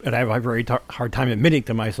 and I have a very hard time admitting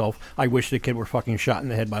to myself, I wish the kid were fucking shot in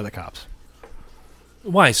the head by the cops.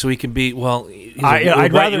 Why? So he can be, well,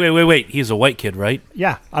 I'd rather... Wait. He's a white kid, right?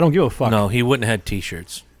 Yeah, I don't give a fuck. No, he wouldn't have had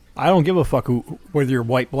T-shirts. I don't give a fuck whether you're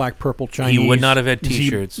white, black, purple, Chinese. He would not have had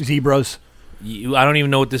T-shirts. Zebras. I don't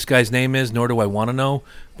even know what this guy's name is, nor do I want to know,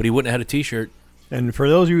 but he wouldn't have had a T-shirt. And for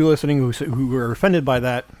those of you listening who were offended by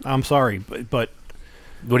that, I'm sorry, but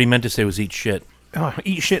what he meant to say was eat shit.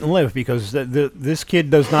 Eat shit and live, because this kid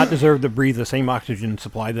does not deserve to breathe the same oxygen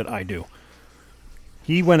supply that I do.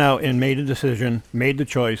 He went out and made a decision, made the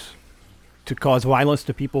choice to cause violence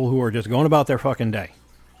to people who are just going about their fucking day.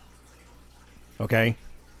 Okay?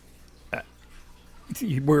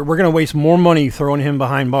 We're going to waste more money throwing him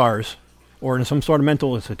behind bars or in some sort of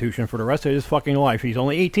mental institution for the rest of his fucking life. He's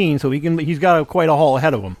only 18, so he's got quite a haul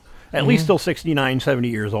ahead of him. At least still 69, 70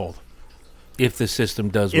 years old. If the system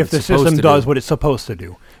does what it's supposed to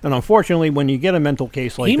do. And unfortunately, when you get a mental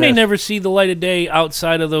case like he this... may never see the light of day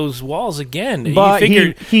outside of those walls again. But you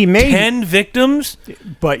figure he may... 10 victims?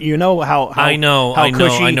 But you know how I know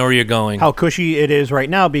where you're going. How cushy it is right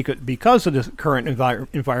now because of the current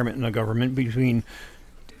environment in the government between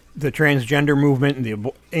the transgender movement and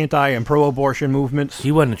the anti- and pro-abortion movements.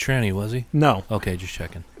 He wasn't a tranny, was he? No. Okay, just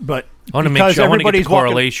checking. But I want to make sure. I want to get the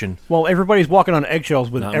correlation. Everybody's walking on eggshells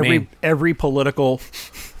with every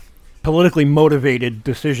politically motivated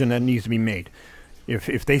decision that needs to be made.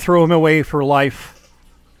 If they throw him away for life,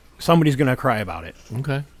 somebody's going to cry about it.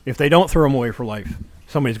 Okay. If they don't throw him away for life,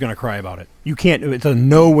 somebody's going to cry about it. You can't. It's a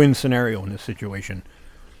no-win scenario in this situation,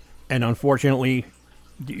 and unfortunately,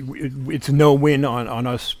 it's no win on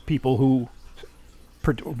us people who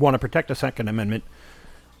want to protect the Second Amendment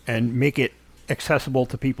and make it accessible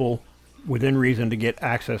to people within reason to get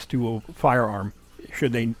access to a firearm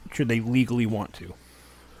should they legally want to.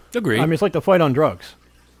 Agreed. I mean, it's like the fight on drugs.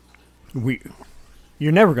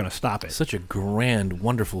 You're never going to stop it. Such a grand,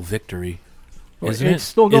 wonderful victory, isn't it? It's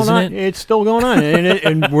still going on. It's still going on,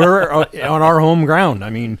 and we're on our home ground.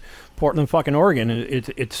 I mean, Portland, fucking Oregon.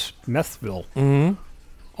 It's Methville. Mm-hmm.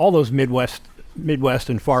 All those Midwest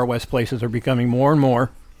and Far West places are becoming more and more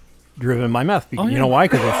driven by meth. You know why?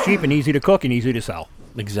 Because it's cheap and easy to cook and easy to sell.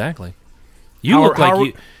 Exactly. You look like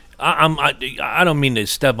you. I don't mean to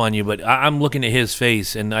step on you, but I'm looking at his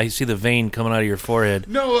face and I see the vein coming out of your forehead.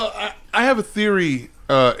 No, I have a theory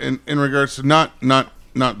in regards to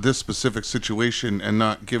not this specific situation and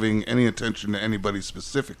not giving any attention to anybody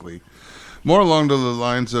specifically. More along the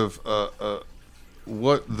lines of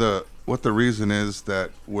what the reason is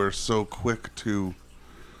that we're so quick to,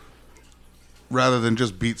 rather than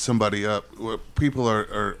just beat somebody up, people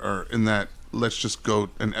are in that, let's just go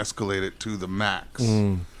and escalate it to the max.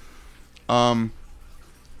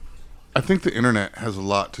 I think the internet has a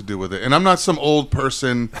lot to do with it. And I'm not some old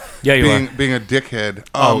person being a dickhead.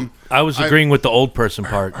 I was agreeing with the old person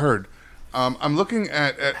part. Heard. I'm looking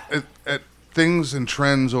at things and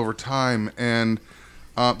trends over time, and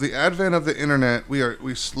the advent of the internet.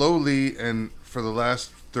 We slowly, and for the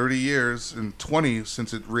last 30 years and 20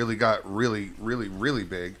 since it really got really, really, really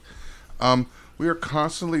big, we are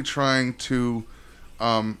constantly trying to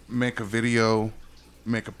make a video,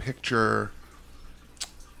 make a picture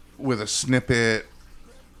with a snippet,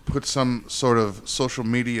 put some sort of social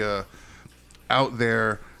media out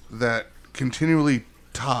there that continually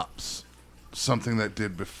tops something that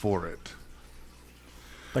did before it.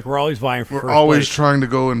 Like we're always vying for We're first always place. trying to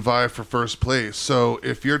go and vie for first place. So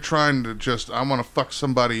if you're trying to just, I want to fuck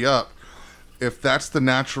somebody up, if that's the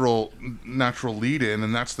natural lead in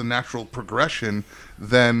and that's the natural progression,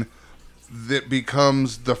 then it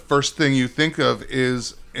becomes the first thing you think of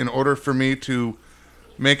is, in order for me to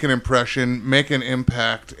make an impression, make an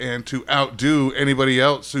impact, and to outdo anybody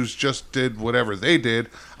else who's just did whatever they did,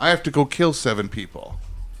 I have to go kill 7 people.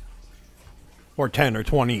 Or 10 or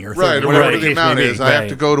 20 or 30. Right, or whatever whatever the the case amount may be. is. I have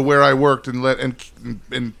to go to where I worked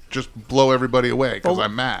and just blow everybody away because Well,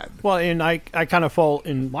 I'm mad. Well, and I kind of fall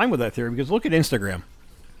in line with that theory because look at Instagram.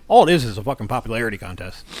 All it is a fucking popularity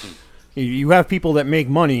contest. You have people that make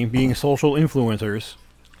money being social influencers.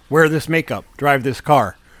 Wear this makeup, drive this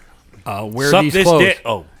car, wear Suck these this clothes. dick.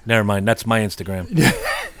 Oh, never mind. That's my Instagram.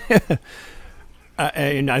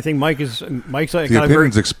 And I think Mike's The kind of very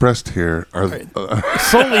opinions expressed here are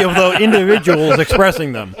solely of the individuals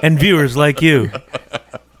expressing them. And viewers like you.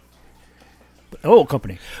 Oh,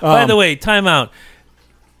 company. By the way, time out.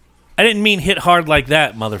 I didn't mean hit hard like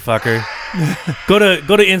that, motherfucker. Go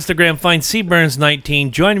to Instagram, find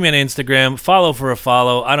cburns19, join me on Instagram, follow for a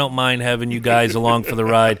follow. I don't mind having you guys along for the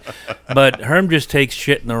ride, but Herm just takes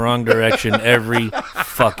shit in the wrong direction every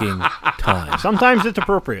fucking time. Sometimes it's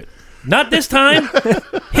appropriate. Not this time.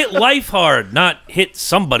 Hit life hard, not hit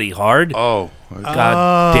somebody hard. oh,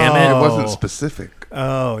 God damn it it. wasn't specific.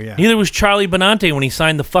 Oh, yeah. Neither was Charlie Benante when he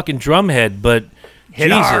signed the fucking drumhead, but Hit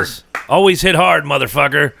Jesus. Always hit hard,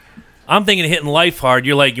 motherfucker. I'm thinking of hitting life hard.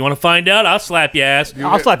 You're like, you want to find out? I'll slap your ass.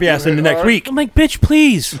 I'll slap your ass in the next week. I'm like, bitch,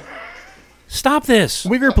 please. Stop this.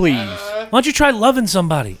 Wigger, please. Why don't you try loving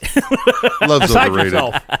somebody? Love's Decide overrated.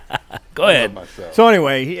 yourself. Go ahead. So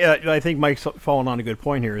anyway, I think Mike's falling on a good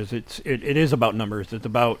point here. Is it is about numbers. It's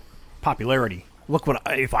about popularity. Look,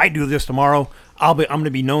 if I do this tomorrow, I'm going to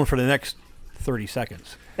be known for the next 30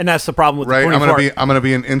 seconds, and that's the problem with Right, the 24 I'm gonna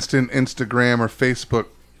be an instant Instagram or Facebook.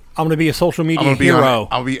 I'm going to be a social I'm media gonna be hero,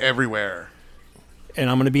 I'll be everywhere. and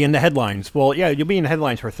I'm going to be in the headlines. Well, yeah, you'll be in the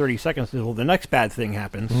headlines for 30 seconds until the next bad thing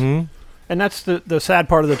happens. Mm-hmm. And that's the sad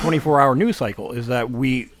part of the 24-hour news cycle is that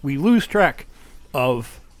we lose track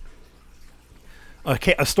of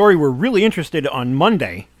a story we're really interested on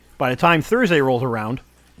Monday. By the time Thursday rolls around,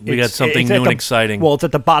 We got something at new and exciting. Well, it's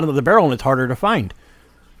at the bottom of the barrel and it's harder to find.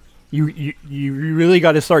 You really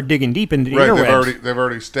got to start digging deep into the Right, interwebs. they've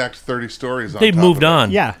already stacked 30 stories on They've top moved of it.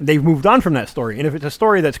 on. Yeah, they've moved on from that story. And if it's a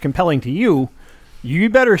story that's compelling to you, you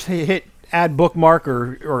better hit add bookmark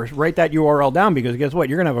or write that URL down because guess what?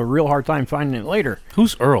 You're going to have a real hard time finding it later.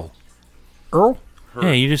 Who's Earl? Earl?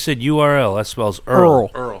 Yeah, you just said URL. That spells Earl.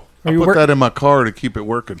 Earl. Are I you put work- that in my car to keep it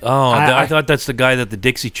working. Oh, I I- thought that's the guy that the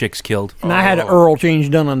Dixie Chicks killed. And I had an Earl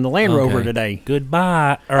change done on the Land Rover Okay. today.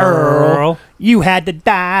 Goodbye, Earl. You had to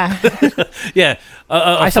die. Yeah, a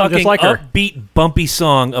I sound just fucking like her. upbeat, bumpy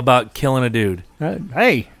song about killing a dude.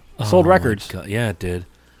 Hey, sold Oh, my records. God. Yeah, it did.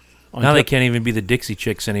 Now they can't even be the Dixie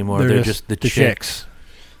Chicks anymore. They're just the chicks.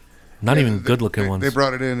 Not even good-looking ones. They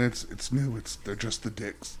brought it in. It's new. They're just the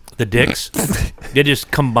dicks. The dicks. They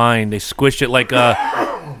just combined. They squished it like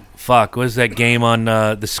fuck. What is that game on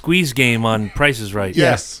the Squeeze game on Price is Right?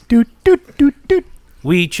 Yes. Doot, doot, doot, doot.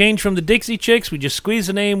 We changed from the Dixie Chicks. We just squeezed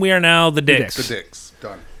the name. We are now the Dicks. The dicks.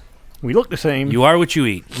 Done. We look the same. You are what you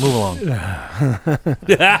eat. Move along.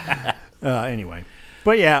 Anyway.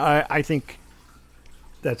 But yeah, I think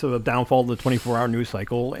that's a downfall of the 24-hour news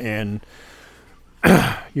cycle, and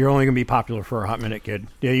you're only going to be popular for a hot minute, kid.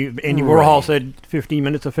 Yeah, Andy Warhol said 15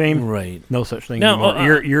 minutes of fame. Right. No such thing Now,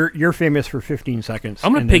 anymore. You're famous for 15 seconds.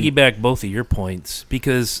 I'm going and to then- piggyback both of your points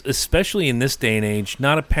because, especially in this day and age,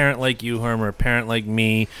 not a parent like you, Herm, or a parent like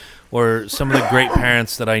me, or some of the great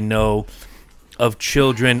parents that I know of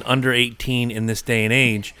children under 18 in this day and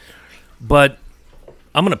age, but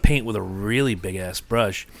I'm going to paint with a really big-ass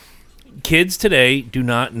brush. Kids today do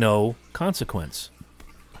not know consequence.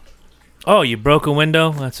 Oh, you broke a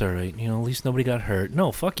window? That's all right. You know, at least nobody got hurt.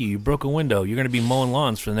 No, fuck you. You broke a window. You're going to be mowing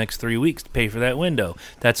lawns for the next 3 weeks to pay for that window.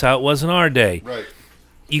 That's how it was in our day. Right.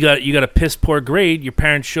 you got a piss poor grade. Your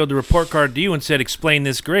parents showed the report card to you and said, explain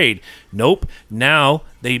this grade. Nope. Now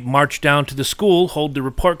they march down to the school, hold the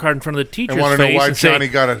report card in front of the teacher's face, want to know why and Johnny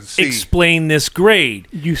say, got a C. explain this grade.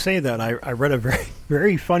 You say that. I read a very,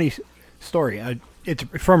 very funny story. It's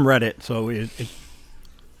from Reddit, so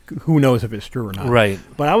who knows if it's true or not. Right.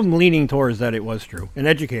 But I was leaning towards that it was true. An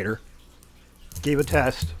educator gave a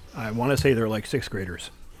test. I want to say they're like 6th graders.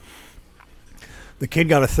 The kid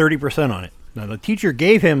got a 30% on it. Now, the teacher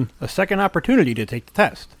gave him a second opportunity to take the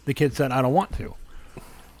test. The kid said, I don't want to.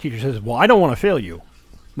 Teacher says, well, I don't want to fail you.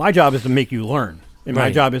 My job is to make you learn, and my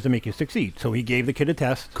Right. job is to make you succeed. So he gave the kid a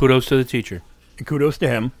test, Kudos to the teacher. and kudos to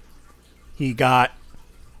him. He got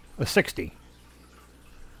a 60.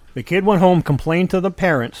 The kid went home, complained to the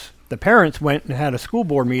parents. The parents went and had a school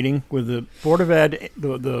board meeting with the Board of Ed,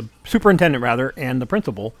 the superintendent, rather, and the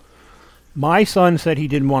principal. My son said he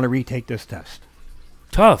didn't want to retake this test.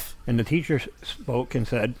 Tough. And the teacher spoke and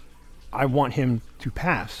said, I want him to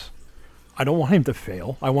pass. I don't want him to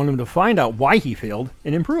fail. I want him to find out why he failed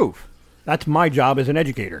and improve. That's my job as an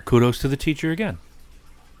educator. Kudos to the teacher again.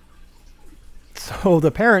 So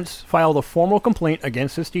the parents filed a formal complaint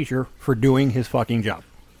against his teacher for doing his fucking job.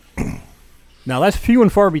 Now, that's few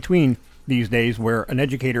and far between these days where an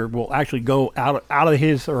educator will actually go out of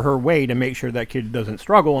his or her way to make sure that kid doesn't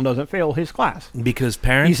struggle and doesn't fail his class. Because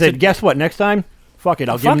parents... He said, guess what, next time? Fuck it.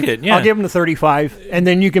 I'll Fuck give him, it, yeah. I'll give him the 35, and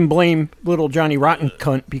then you can blame little Johnny Rotten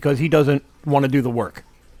cunt because he doesn't want to do the work.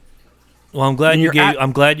 Well, I'm glad And you you're gave.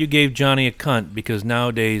 I'm glad you gave Johnny a cunt, because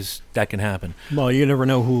nowadays that can happen. Well, you never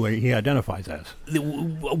know who he identifies as.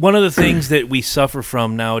 One of the things that we suffer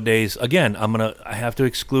from nowadays, again, I have to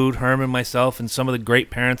exclude Herm and myself and some of the great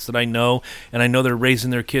parents that I know, and I know they're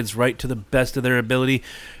raising their kids right to the best of their ability.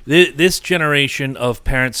 This generation of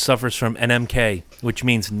parents suffers from NMK, which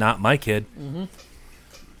means not my kid. Mm-hmm.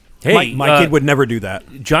 Hey, My kid would never do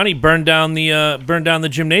that. Johnny burned down the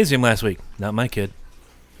gymnasium last week. Not my kid.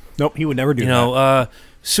 Nope, he would never do You that. know,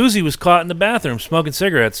 Susie was caught in the bathroom smoking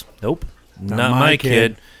cigarettes. Nope, not my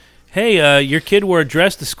kid. Hey, your kid wore a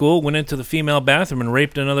dress to school, went into the female bathroom and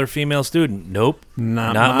raped another female student. Nope,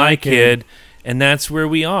 Not my my kid. And that's where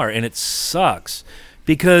we are, and it sucks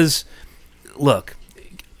because, look,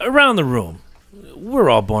 around the room, we're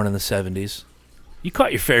all born in the 70s. You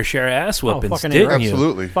caught your fair share of ass whoopings, fucking didn't A-right. you?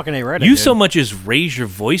 Absolutely. Fucking A-right. You so much as raise your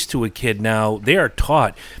voice to a kid now, they are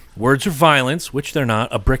taught words are violence, which they're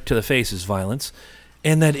not. A brick to the face is violence.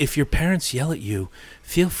 And that if your parents yell at you,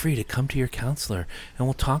 feel free to come to your counselor and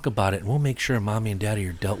we'll talk about it and we'll make sure mommy and daddy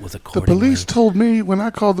are dealt with The accordingly. police told me when I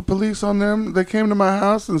called the police on them, they came to my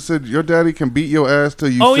house and said, your daddy can beat your ass till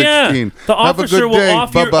you 16. Yeah, the Have a officer good will day.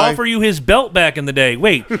 Bye-bye. offer you his belt back in the day.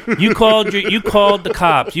 Wait, you called the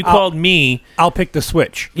cops. You called me. I'll pick the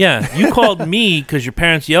switch. Yeah, you called me because your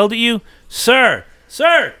parents yelled at you. Sir,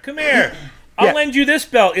 come here. I'll Yeah. lend you this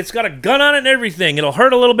belt. It's got a gun on it and everything. It'll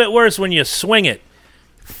hurt a little bit worse when you swing it.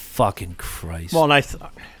 Fucking Christ. Well, and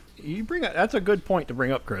that's a good point to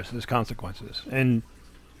bring up, Chris. There's consequences, and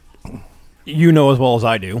you know as well as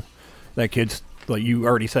I do that kids, like you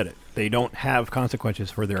already said it, they don't have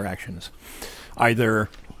consequences for their actions. Either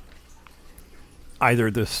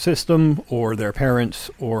the system or their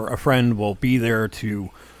parents or a friend will be there to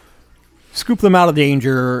scoop them out of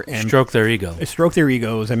danger and Stroke their ego. stroke their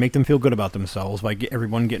egos and make them feel good about themselves by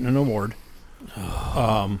everyone getting an award.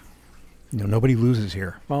 Nobody loses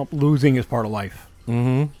here. Well, losing is part of life.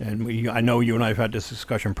 Mm-hmm. And I know you and I have had this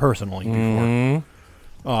discussion personally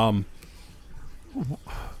before.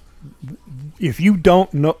 If you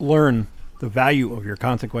don't learn the value of your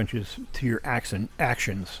consequences to your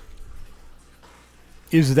actions,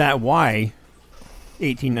 is that why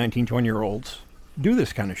 18, 19, 20-year-olds do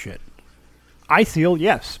this kind of shit? I feel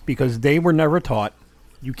yes, because they were never taught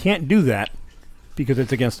you can't do that because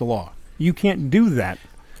it's against the law. You can't do that.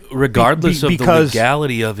 Regardless of the because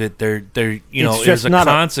legality of it, there's just a not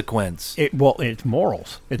a- consequence. It's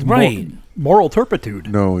morals. It's Right. moral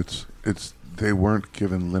turpitude. No, it's they weren't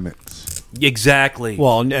given limits. Exactly.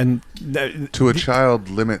 Well, To a child,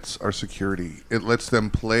 limits are security. It lets them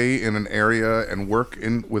play in an area and work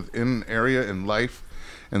within an area in life,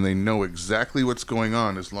 and they know exactly what's going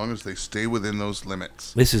on as long as they stay within those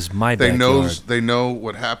limits. this is my They backyard. they know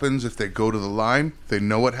what happens if they go to the line. They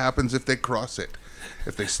know what happens if they cross it.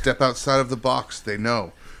 If they step outside of the box, they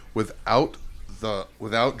know. Without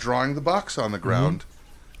drawing the box on the ground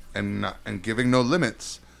and giving no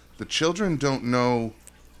limits, the children don't know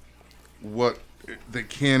what they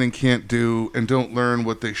can and can't do, and don't learn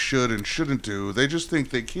what they should and shouldn't do. They just think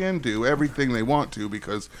they can do everything they want to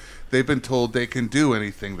because they've been told they can do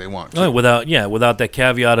anything they want to. Oh, without that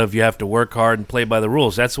caveat of you have to work hard and play by the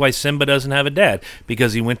rules. That's why Simba doesn't have a dad,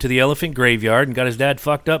 because he went to the elephant graveyard and got his dad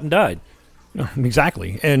fucked up and died.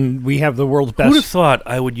 Exactly. And we have the world's best. Who'd have thought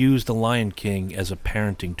I would use the Lion King as a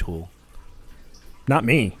parenting tool? Not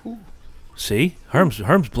me. See? Herm's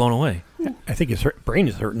blown away. I think his brain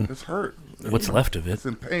is hurting. It's hurt. What's left of it? It's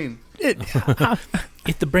in pain.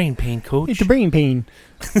 It's the brain pain, coach. It's the brain pain.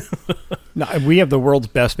 No, we have the world's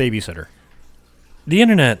best babysitter. The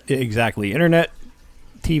internet. Exactly. Internet,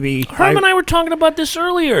 TV. Herm and I were talking about this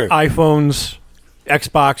earlier. iPhones,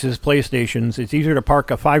 Xboxes, PlayStations. It's easier to park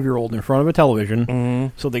a 5-year-old in front of a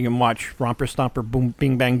television so they can watch Romper Stomper, Boom,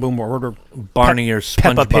 Bing Bang Boom, or Barney or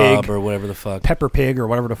Peppa SpongeBob Pig, or whatever the fuck. Pepper Pig, or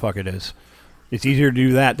whatever the fuck it is. It's easier to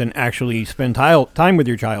do that than actually spend time with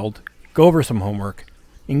your child, go over some homework,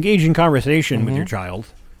 engage in conversation with your child.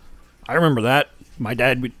 I remember that. My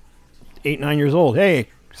dad, 8, 9 years old. Hey,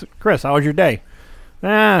 Chris, how was your day?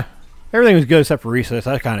 Everything was good except for recess.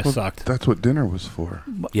 That kind of sucked. That's what dinner was for.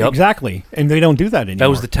 Yep. Exactly. And they don't do that anymore. That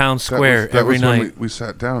was the town square that every was night. when we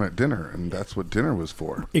sat down at dinner, and that's what dinner was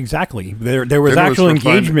for. Exactly. There was Dinner actual was for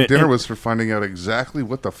engagement. dinner was for finding out exactly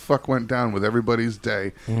what the fuck went down with everybody's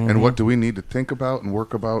day, and what do we need to think about and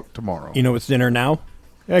work about tomorrow. You know what's dinner now?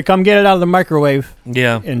 Hey, come get it out of the microwave.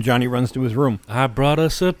 Yeah. And Johnny runs to his room, I brought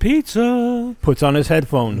us a pizza. puts on his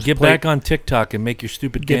headphones. Get back on TikTok and make your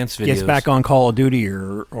stupid dance videos. Gets back on Call of Duty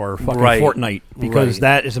or fucking Right. Fortnite, because Right.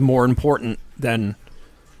 that is more important than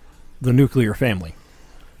the nuclear family,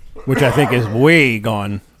 which I think is way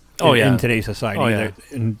gone in today's society. Oh, yeah.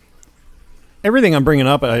 And everything I'm bringing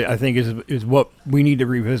up, I think, is what we need to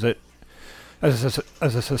revisit as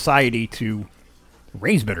a society to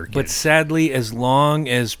raise better kids. But sadly, as long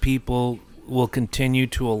as people will continue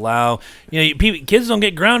to allow, kids don't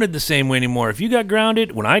get grounded the same way anymore. If you got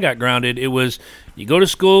grounded, when I got grounded, it was you go to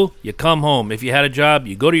school, you come home. If you had a job,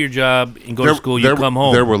 you go to your job and go to school, you come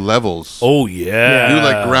home. There were levels. Oh yeah. You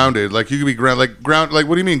like grounded, like you could be grounded, like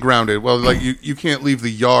what do you mean grounded? Well, like you can't leave the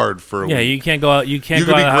yard for a week. You can't go out. You can't You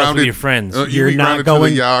go could out be of the house with grounded. your friends. You You're could be not grounded to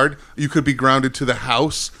going- the yard. You could be grounded to the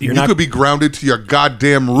house. You're You not- could be grounded to your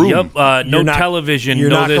goddamn room. Yep. No You're not- television. You're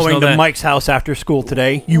no not this, going no to that. Mike's house after school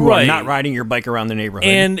today. You Right. are not riding your bike around the neighborhood.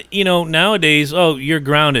 And nowadays, you're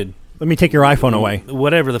grounded. let me take your iPhone away.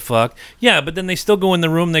 Whatever the fuck. Yeah, but then they still go in the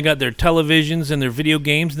room. They got their televisions and their video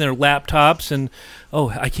games and their laptops. And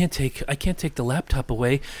I can't take the laptop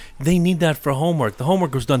away. They need that for homework. The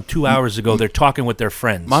homework was done 2 hours ago. They're talking with their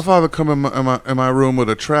friends. My father come in my room with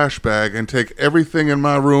a trash bag and take everything in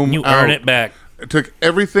my room. You out. earn it back. Took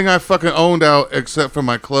everything I fucking owned out except for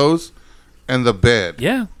my clothes and the bed.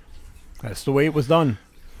 Yeah. That's the way it was done.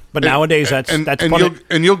 But nowadays, that's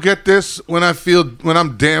you'll get this when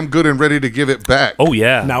I'm damn good and ready to give it back. Oh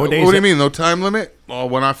yeah. nowadays. What do you mean? No time limit? Oh,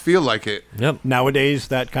 when I feel like it. Yep. Nowadays,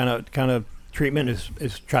 that kind of treatment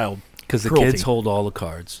is child Because the cruelty. kids hold all the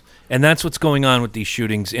cards. And that's what's going on with these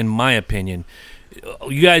shootings, in my opinion.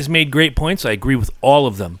 You guys made great points. I agree with all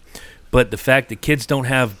of them. But the fact that kids don't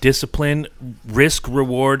have discipline, risk,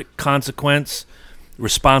 reward, consequence,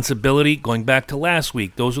 responsibility, going back to last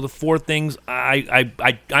week, those are the 4 things I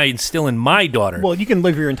instill in my daughter. Well, you can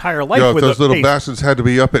live your entire life Yo, if with those little hey, bastards had to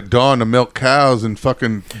be up at dawn to milk cows and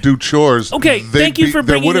fucking do chores. Okay, thank you for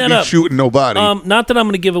bringing They wouldn't that be up. shooting nobody. Not that I'm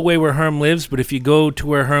going to give away where Herm lives, but if you go to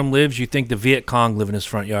where Herm lives, you think the Viet Cong live in his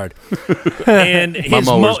front yard. And his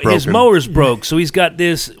mower's broken. mower's broke, so he's got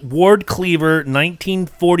this Ward Cleaver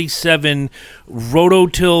 1947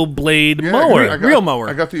 Rototill blade mower. real mower.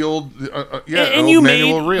 I got the old, And old you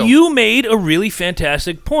manual reel. made a really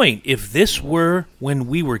fantastic point. If this were when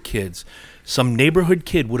we were kids, some neighborhood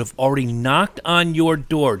kid would have already knocked on your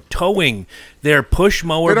door, towing their push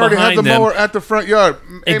mower They'd already had behind the them. mower at the front yard.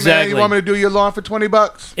 Hey man, you want me to do your lawn for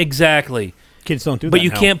 $20? Exactly. kids don't do that. But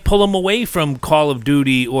you now. can't pull them away from Call of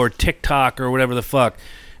Duty or TikTok or whatever the fuck.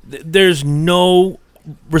 There's no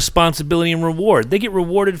responsibility and reward. They get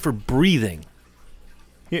rewarded for breathing.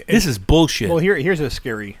 This is bullshit. Well, here's a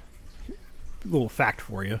scary little fact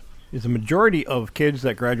for you: is the majority of kids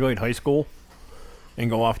that graduate high school and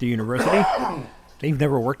go off to university, they've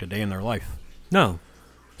never worked a day in their life. No.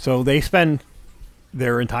 So they spend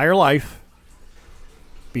their entire life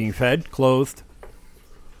being fed, clothed,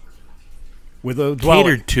 with a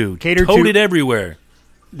dwelling. Catered to. Toted everywhere.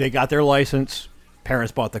 They got their license.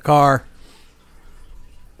 Parents bought the car.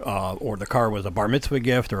 Or the car was a bar mitzvah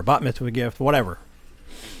gift or a bat mitzvah gift, whatever.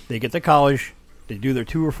 They get to college. They do their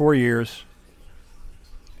 2 or 4 years.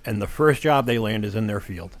 And the first job they land is in their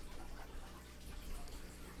field.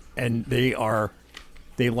 And they are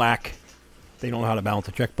They don't know how to balance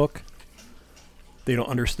a checkbook. They don't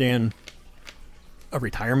understand a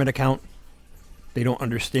retirement account. They don't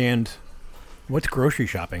understand what's grocery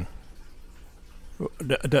shopping.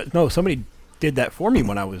 No, somebody did that for me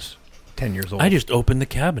when I was 10 years old. I just opened the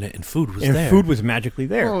cabinet and food was there. And food was magically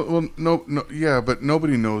there. Well, no, yeah, but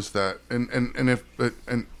nobody knows that.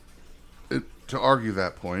 To argue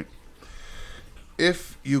that point,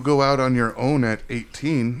 if you go out on your own at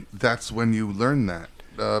 18, that's when you learn that.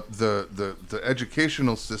 The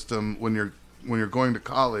educational system when you're going to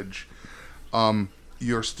college,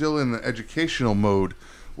 you're still in the educational mode,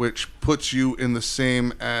 which puts you in the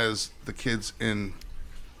same as the kids in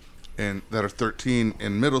that are 13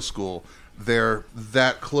 in middle school. They're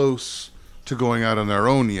that close to going out on their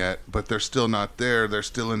own yet, but they're still not there. They're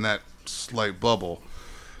still in that slight bubble.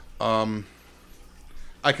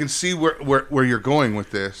 I can see where you're going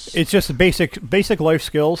with this. It's just basic life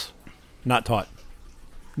skills, not taught.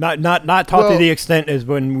 Not taught to the extent as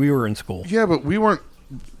when we were in school. Yeah, but we weren't.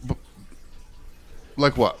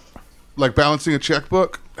 Like what? Like balancing a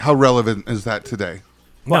checkbook? How relevant is that today?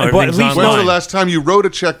 No, But at least When's the last time you wrote a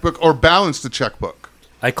checkbook or balanced a checkbook?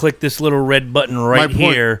 I click this little red button right My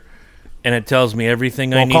point- here, and it tells me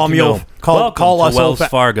everything I Well, need call to me know. old- call- Welcome call to us Wells old-fa-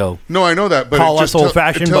 Fargo. No, I know that, but Call it us just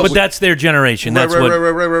old-fashioned, it tells- But that's their generation. That's right, what.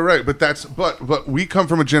 right. But we come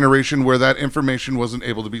from a generation where that information wasn't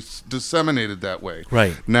able to be disseminated that way.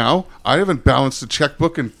 Right. Now, I haven't balanced a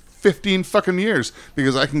checkbook in 15 fucking years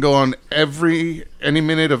because I can go on any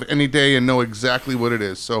minute of any day and know exactly what it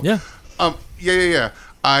is. So Yeah.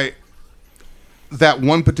 That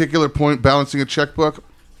one particular point, balancing a checkbook,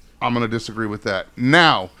 I'm going to disagree with that.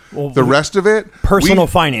 Now, the rest of it, Personal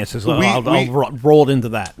finances. I'll roll it into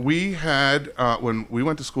that. we had when we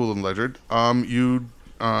went to school in Ledyard,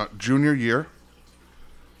 senior year,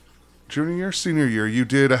 you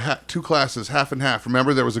did two classes, half and half.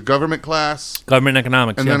 Remember, there was a government class Government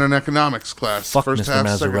economics. and yeah. then an economics class. Fuck first Mr. half,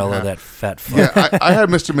 second Mazzarella, half. that fat fuck. Yeah, I had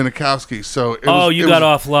Mr. Minikowski, so You got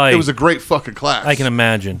off light. It was a great fucking class. I can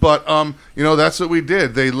imagine. But that's what we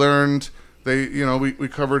did. They learned. We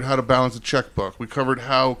covered how to balance a checkbook. We covered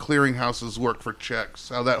how clearinghouses work for checks,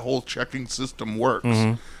 how that whole checking system works.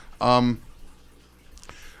 Mm-hmm.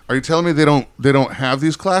 Are you telling me they don't have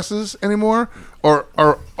these classes anymore, or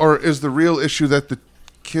is the real issue that the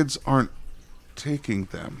kids aren't taking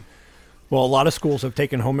them? Well, a lot of schools have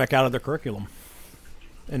taken home ec out of their curriculum,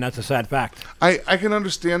 and that's a sad fact. I can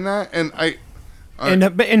understand that, and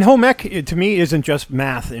And home ec, to me, isn't just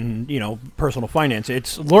math and personal finance.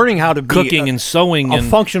 It's learning how to be Cooking and sewing a and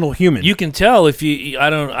functional human. You can tell if you. I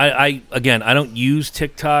don't use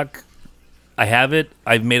TikTok. I have it.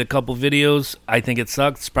 I've made a couple videos. I think it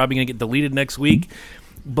sucks. It's probably going to get deleted next week.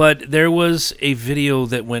 But there was a video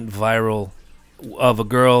that went viral of a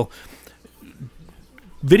girl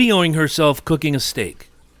videoing herself cooking a steak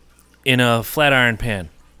in a flat iron pan.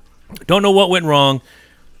 Don't know what went wrong.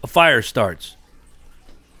 A fire starts.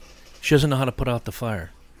 She doesn't know how to put out the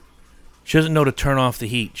fire. She doesn't know to turn off the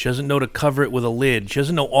heat. She doesn't know to cover it with a lid. She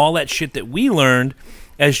doesn't know all that shit that we learned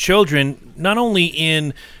as children, not only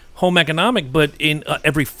in home economic, but in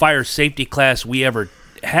every fire safety class we ever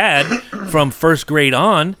had from first grade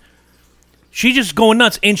on. She's just going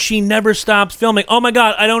nuts, and she never stops filming. Oh, my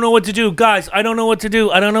God, I don't know what to do. Guys, I don't know what to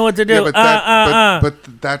do. I don't know what to do. Yeah,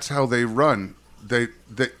 but that's how they run.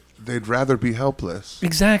 They'd rather be helpless.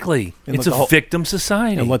 Exactly. And It's a victim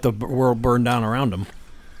society. and let the world burn down around them.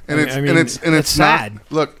 And it's sad.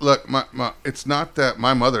 Not, look, it's not that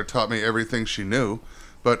my mother taught me everything she knew,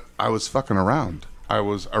 but I was fucking around. I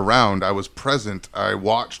was around. I was present. I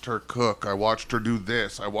watched her cook. I watched her do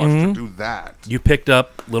this. I watched her do that. You picked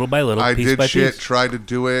up little by little, I piece did by shit, piece. tried to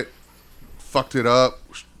do it, fucked it up.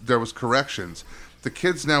 There was corrections. The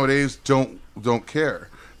kids nowadays don't care.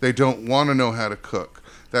 They don't want to know how to cook.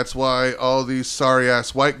 That's why all these sorry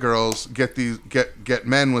ass white girls get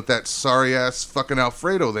men with that sorry ass fucking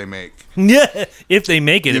Alfredo they make. Yeah, if they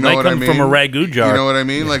make it, it might come from a ragu jar. You know what I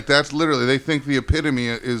mean? Yeah. Like that's literally they think the epitome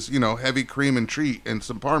is heavy cream and treat and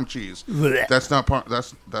some Parm cheese. That's not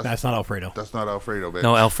that's not Alfredo. That's not Alfredo, bitch.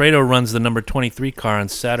 No, Alfredo runs the number 23 car on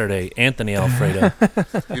Saturday. Anthony Alfredo.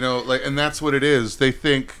 And that's what it is. They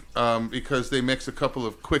think because they mix a couple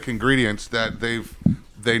of quick ingredients that they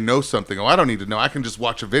know something. Oh, I don't need to know. I can just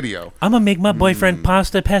watch a video. I'm going to make my boyfriend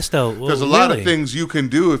pasta pesto. There's a lot of things you can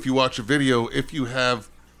do if you watch a video if you have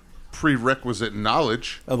prerequisite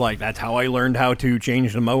knowledge. Like, that's how I learned how to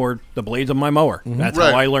change the blades of my mower. Mm-hmm. That's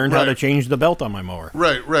how I learned how to change the belt on my mower.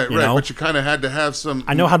 Right. know? But you kind of had to have some...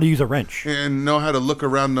 I know how to use a wrench. And know how to look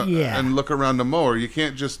around the mower. You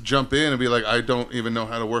can't just jump in and be like, I don't even know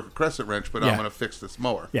how to work a crescent wrench, but I'm going to fix this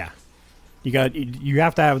mower. Yeah. You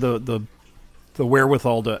have to have the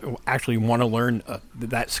wherewithal to actually want to learn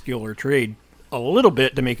that skill or trade a little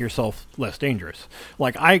bit to make yourself less dangerous.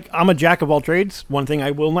 Like I'm a jack of all trades. One thing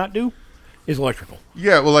I will not do is electrical.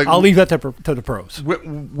 Yeah, well, like I'll leave that to the pros.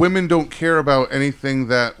 Women don't care about anything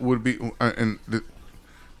that would be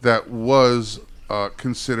that was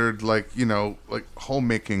considered like like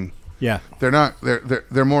homemaking. Yeah. They're not.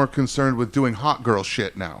 They're more concerned with doing hot girl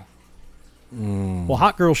shit now. Well,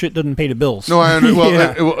 hot girl shit doesn't pay the bills. No, I under, well,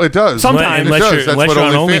 Yeah. it does. Sometimes. it does. Unless you're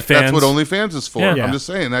on OnlyFans. That's what OnlyFans is for. Yeah. I'm just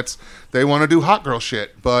saying they want to do hot girl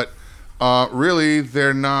shit, but really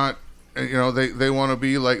they're not. They want to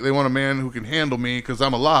be like they want a man who can handle me because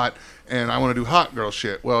I'm a lot, and I want to do hot girl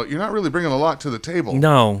shit. Well, you're not really bringing a lot to the table.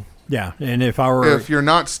 No. Yeah, and if you're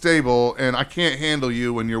not stable and I can't handle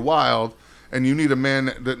you and you're wild and you need a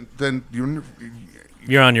man, then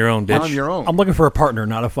You're on your own, bitch. on your own. I'm looking for a partner,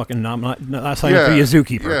 not a fucking. I'm not signing up to be a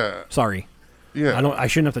zookeeper. Yeah. Sorry. Yeah. I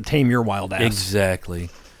shouldn't have to tame your wild ass. Exactly.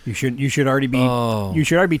 You should already be. Oh. You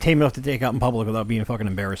should already be tame enough to take out in public without being fucking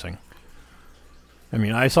embarrassing. I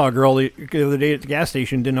mean, I saw a girl the other day at the gas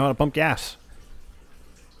station didn't know how to pump gas.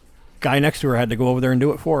 Guy next to her had to go over there and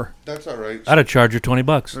do it for her. That's all right. I'd have charged her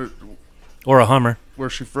 $20 or a Hummer.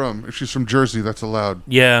 Where's she from? If she's from Jersey, that's allowed.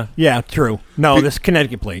 Yeah. Yeah, true. No, this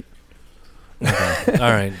Connecticut plate. All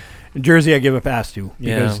right. In Jersey, I give a pass to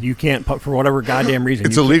because Yeah. you can't pump for whatever goddamn reason.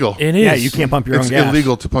 It's you illegal. It is. Yeah, you can't pump your It's own gas.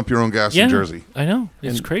 illegal to pump your own gas Yeah, in Jersey. I know.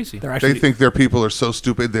 It's And crazy. They're They actually, think their people are so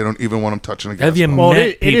stupid they don't even want them touching a gas. Have you pump. Well, met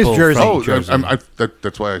it is people Jersey. from Oh, Jersey?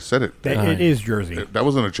 that's why I said it. it is Jersey. That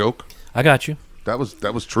wasn't a joke. I got you. That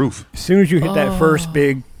was truth. As soon as you hit that first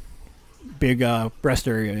big breast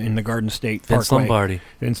area in the Garden State Vince Parkway, Lombardi.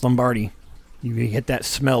 Vince Lombardi, you hit that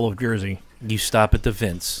smell of Jersey. You stop at the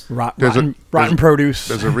Vince. Rotten produce.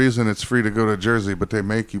 There's a reason it's free to go to Jersey, but they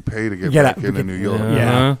make you pay to get Get back out- into get- New York.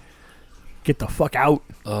 Yeah. Get the fuck out.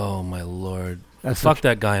 Oh, my Lord. That's Fuck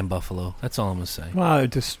that guy in Buffalo. That's all I'm going to say. Well,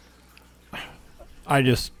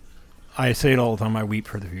 I say it all the time. I weep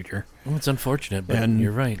for the future. Well, it's unfortunate, but And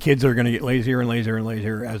you're right. kids are going to get lazier and lazier and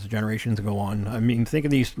lazier as the generations go on. I mean, think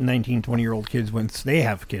of these 19, 20-year-old kids once they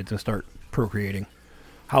have kids and start procreating.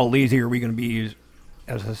 How lazy are we going to be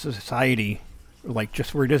as a society? Like,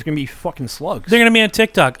 we're just going to be fucking slugs. They're going to be on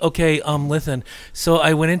TikTok. Okay, listen. So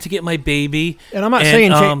I went in to get my baby. And I'm not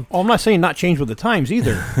saying I'm not saying not change with the times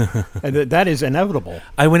either. That is inevitable.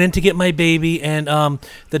 I went in to get my baby, and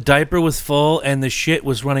the diaper was full, and the shit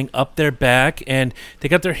was running up their back, and they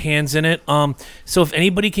got their hands in it. So if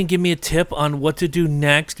anybody can give me a tip on what to do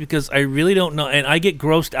next, because I really don't know, and I get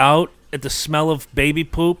grossed out at the smell of baby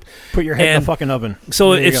poop. Put your head in the fucking oven.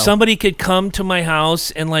 So There you if go. somebody could come to my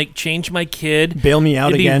house and like change my kid, Bail me out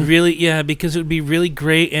it'd again. be really, yeah, because it would be really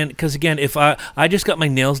great. And because again, if I just got my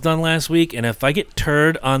nails done last week, and if I get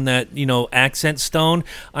turd on that accent stone,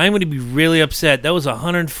 I'm going to be really upset. That was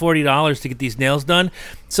 $140 to get these nails done.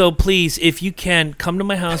 So please, if you can, come to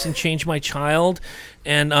my house and change my child.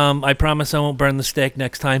 And I promise I won't burn the steak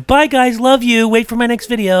next time. Bye, guys. Love you. Wait for my next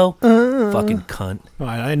video. Fucking cunt.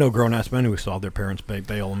 I know grown-ass men who saw their parents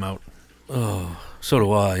bail them out. Oh, so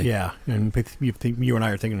do I. Yeah, and you and I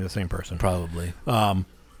are thinking of the same person. Probably.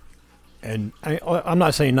 And I'm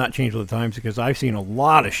not saying not change with the times because I've seen a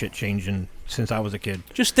lot of shit changing since I was a kid.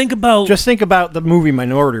 Just think about... Just think about the movie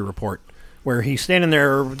Minority Report, where he's standing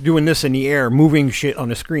there doing this in the air, moving shit on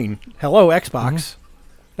the screen. Hello, Xbox.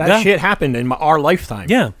 That Yeah. shit happened in our lifetime.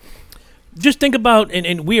 Yeah. Just think about,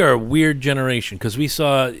 and we are a weird generation because we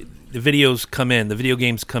saw the videos come in, the video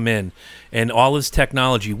games come in, and all this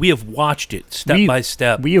technology. We have watched it step by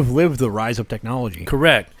step. We have lived the rise of technology.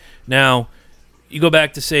 Correct. Now, you go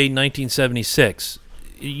back to, say, 1976.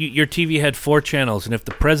 Your TV had 4 channels, and if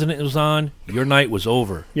the president was on, your night was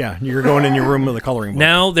over. Yeah, you're going in your room with a coloring book.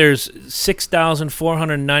 Now there's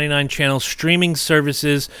 6,499 channels, streaming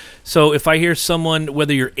services. So if I hear someone,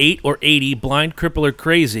 whether you're 8 or 80, blind, cripple, or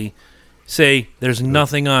crazy, say there's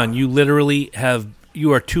nothing on, you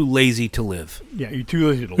are too lazy to live. Yeah, you're too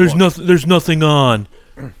lazy to There's look. there's nothing on.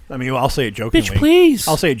 I mean, I'll say it jokingly. Bitch, please.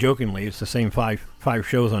 I'll say it jokingly. It's the same five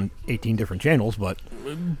shows on 18 different channels, but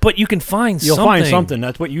But you can find you'll something. find something.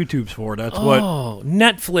 That's what YouTube's for. That's what. Oh,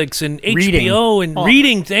 Netflix and Reading. HBO and Oh.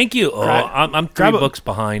 reading. Thank you. Oh, Grab- I'm 3 grab a- books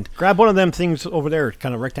behind. Grab one of them things over there,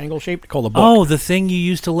 kind of rectangle shaped, called a book. Oh, the thing you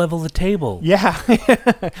use to level the table. Yeah,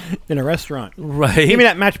 in a restaurant. Right. Give me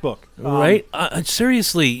that matchbook. Right.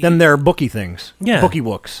 Seriously. Then there are bookie things. Yeah. Bookie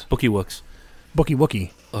wooks. Bookie Wooks. Bookie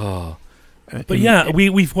wookie. Oh. But yeah,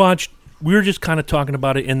 we've watched. We were just kind of talking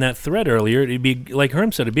about it in that thread earlier. It'd be like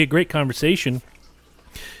Herm said. It'd be a great conversation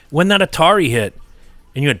when that Atari hit,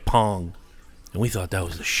 and you had Pong, And we thought that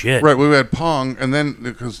was the shit. Right, we had Pong, and then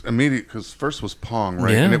because first was Pong,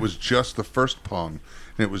 right? Yeah. And it was just the first Pong,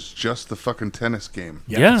 and it was just the fucking tennis game.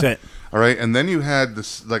 Yeah. That's it. All right, and then you had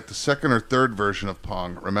this like the second or third version of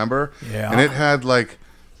Pong, remember? Yeah. And it had like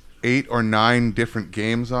 8 or 9 different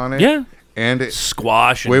games on it. Yeah. And it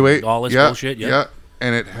Squash and all this bullshit. Yeah,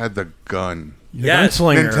 and it had the gun. Yes.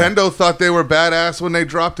 Gunslinger. Nintendo thought they were badass when they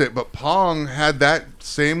dropped it, but Pong had that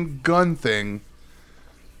same gun thing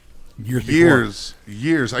years.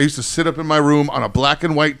 I used to sit up in my room on a black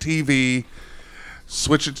and white TV,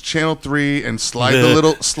 switch it to channel 3, and slide the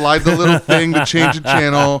little thing to change the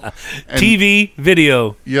channel. And, TV,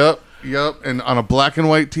 video. Yep, and on a black and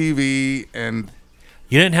white TV, and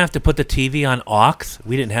You didn't have to put the TV on aux.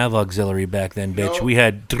 We didn't have auxiliary back then, bitch. No. We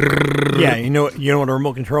had. Yeah, you know what a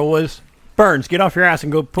remote control was? Burns, get off your ass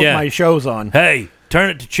and go put Yeah. my shows on. Hey, turn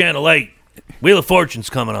it to channel 8. Wheel of Fortune's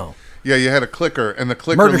coming on. yeah, you had a clicker, and the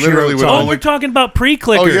clicker Murder, She literally Wrote's would on. Oh, only. we're talking about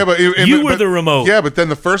pre-clicker. Oh yeah, but you were but- the remote. Yeah, but then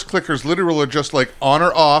the first clickers literally were just like on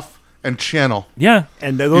or off and channel. Yeah.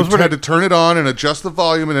 And You those were had the, to turn it on and adjust the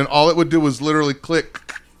volume, and then all it would do was literally click.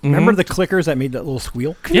 remember the clickers that made that little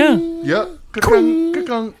squeal? Yeah. Yeah, ka-kung,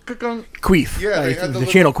 ka-kung, ka-kung. Queef. Yeah, they had the the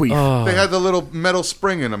little- channel queef. Oh. They had the little metal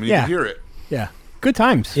spring in them, and you Yeah. could hear it. Yeah. Good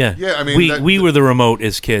times. Yeah. Yeah, I mean, we were the remote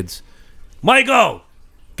as kids. Michael,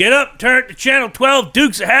 get up, turn it to channel 12.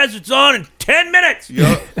 Dukes of Hazzard's on in 10 minutes.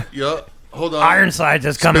 Yup. Hold on. Ironsides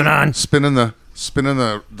is coming on. Spinning the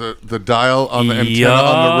dial on the antenna Yup.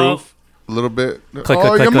 on the roof a little bit. Click, oh,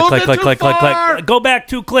 click, you click, moved click, it click, too click, click, far! click. Go back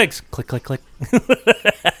 2 clicks. Click, click, click.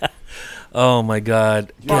 Oh my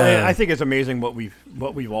God. Well, Yeah. I think it's amazing what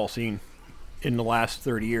we've all seen in the last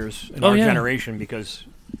 30 years in Oh, our yeah. generation because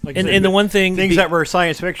like I And- said, and the one thing things be- that were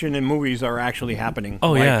science fiction in movies are actually happening.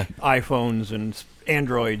 Oh, like yeah. iPhones and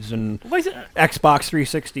Androids and Why is it- Xbox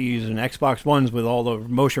 360s and Xbox Ones with all the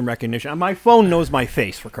motion recognition. My phone knows my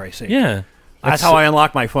face, for Christ's sake. Yeah. That's how I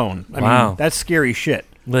unlock my phone. I Wow. mean, that's scary shit.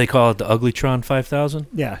 What do they call it? The Uglytron 5000?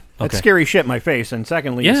 Yeah, that's Okay. scary shit in my face. And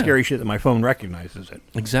secondly, Yeah. it's scary shit that my phone recognizes it.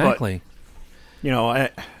 Exactly. You know,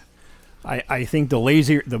 I think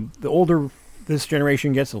the older this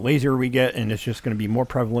generation gets, the lazier we get, and it's just going to be more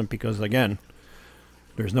prevalent because, again,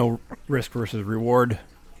 there's no risk versus reward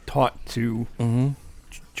taught to children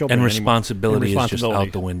And anymore. responsibility is just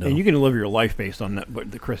out the window. And you can live your life based on that,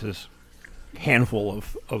 but the Chris's handful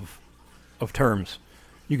of terms.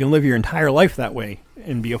 You can live your entire life that way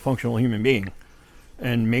and be a functional human being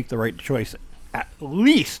and make the right choice at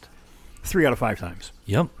least 3 out of 5 times.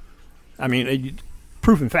 Yep. I mean,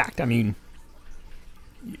 proof and fact. I mean,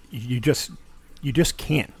 you just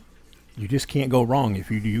can't. You just can't go wrong if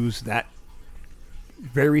you use that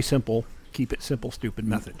very simple, keep it simple, stupid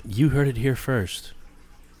method. You heard it here first.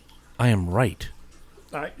 I am right.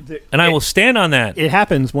 And I will stand on that. It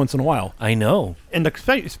happens once in a while. I know. And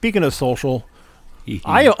speaking of social,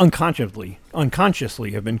 I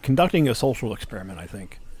unconsciously have been conducting a social experiment, I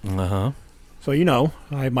think. Uh-huh. So, you know,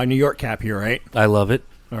 I have my New York cap here, right? I love it.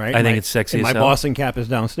 All right. I think it's sexy and as my hell. Boston cap is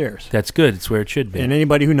downstairs. That's good. It's where it should be. And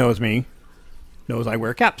anybody who knows me knows I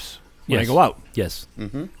wear caps when I Yes. go out. Yes.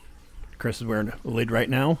 Chris is wearing a lid right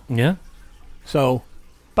now. Yeah. So,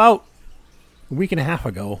 about a week and a half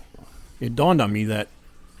ago, it dawned on me that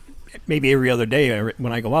maybe every other day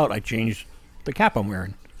when I go out, I change the cap I'm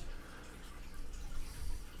wearing.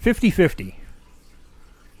 50-50.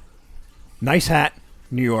 Nice hat,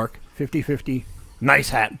 New York. 50-50. Nice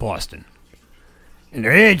hat, Boston. And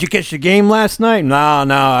hey, did you catch the game last night? No,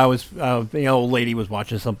 I was, the old lady was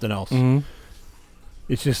watching something else.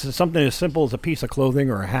 It's just something as simple as a piece of clothing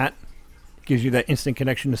or a hat gives you that instant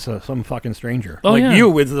connection to some fucking stranger. Oh, like yeah. you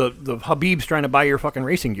with the Habibs trying to buy your fucking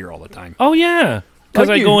racing gear all the time. Oh, yeah. Because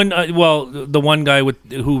Like I you. go in, the one guy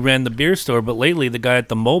who ran the beer store, but lately the guy at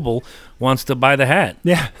the mobile wants to buy the hat.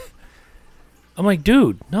 Yeah. I'm like,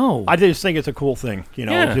 dude, no. I just think it's a cool thing. You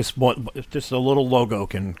know, Yeah. just a little logo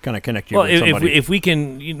can kind of connect you well, with if somebody. we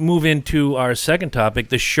can move into our second topic,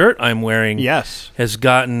 the shirt I'm wearing Yes. has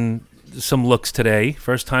gotten some looks today.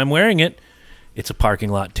 First time wearing it. It's a parking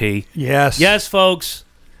lot tee. Yes. Yes, folks.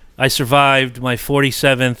 I survived my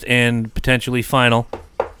 47th and potentially final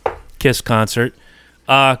Kiss concert.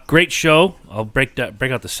 Great show. I'll break out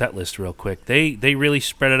the set list real quick. They really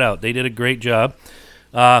spread it out. They did a great job.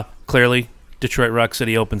 Clearly, Detroit Rock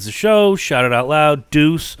City opens the show. Shout it out loud.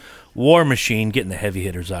 Deuce, War Machine, getting the heavy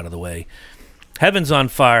hitters out of the way. Heaven's on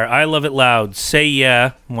Fire, I Love It Loud, Say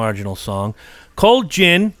Yeah, marginal song. Cold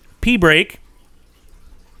Gin, P-Break.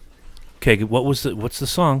 Okay, what's the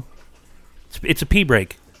song? It's a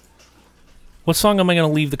P-Break. What song am I going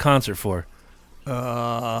to leave the concert for? It's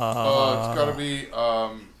got to be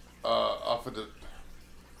off of the.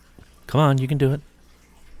 Come on, you can do it.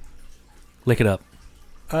 Lick it up.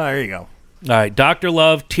 There you go. All right, Dr.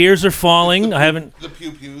 Love, Tears Are Falling. I haven't... The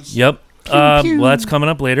pew-pews. Yep. Well, that's coming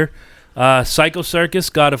up later. Psycho Circus,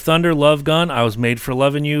 God of Thunder, Love Gun, I Was Made for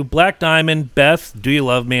Loving You, Black Diamond, Beth, Do You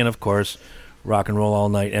Love Me, and of course, Rock and Roll All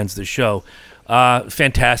Night ends the show.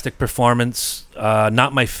 Fantastic performance.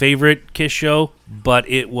 Not my favorite Kiss show, but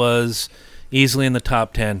it was easily in the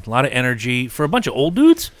top 10. A lot of energy for a bunch of old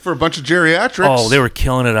dudes. For a bunch of geriatrics. Oh, they were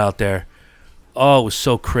killing it out there. Oh, it was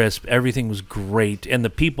so crisp. Everything was great, and the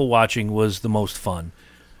people watching was the most fun.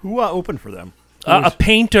 Who opened for them? A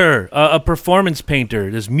painter, a performance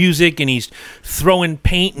painter. There's music, and he's throwing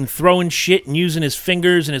paint and throwing shit and using his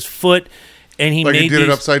fingers and his foot, and he like made he did it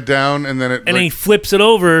upside down, and then then he flips it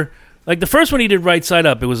over. Like the first one he did right side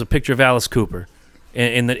up, it was a picture of Alice Cooper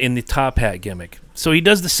in the top hat gimmick. So he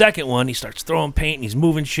does the second one. He starts throwing paint and he's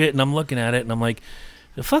moving shit, and I'm looking at it and I'm like,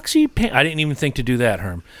 "The fuck's he paint?" I didn't even think to do that,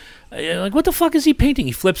 Herm. Like, what the fuck is he painting?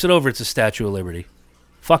 He flips it over. It's a Statue of Liberty.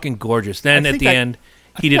 Fucking gorgeous. Then at the end,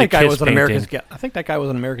 he did a Kiss painting. I think that guy was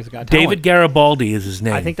an America's Got Talent. David Garibaldi is his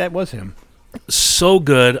name. I think that was him. So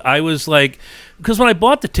good. I was like, because when I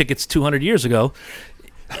bought the tickets 200 years ago,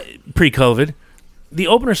 pre-COVID, the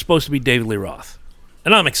opener's supposed to be David Lee Roth,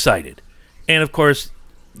 and I'm excited. And of course,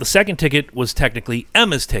 the second ticket was technically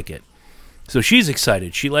Emma's ticket, so she's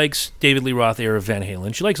excited. She likes David Lee Roth era Van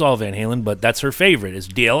Halen. She likes all Van Halen, but that's her favorite is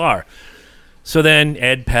DLR. So then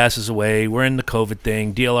Ed passes away. We're in the COVID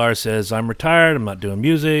thing. DLR says, "I'm retired. I'm not doing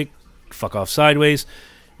music. Fuck off sideways."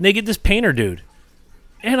 And they get this painter dude,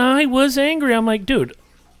 and I was angry. I'm like, dude,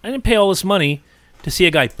 I didn't pay all this money to see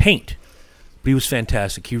a guy paint. But he was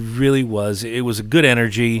fantastic. He really was. It was a good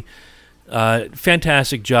energy.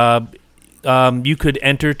 Fantastic job. You could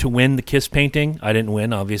enter to win the Kiss painting. I didn't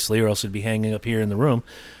win, obviously, or else it'd be hanging up here in the room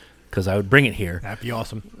because I would bring it here. That'd be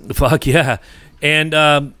awesome. Fuck yeah.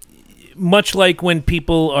 And much like when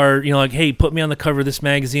people are, like, hey, put me on the cover of this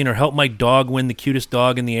magazine or help my dog win the cutest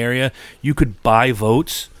dog in the area, you could buy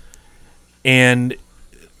votes. And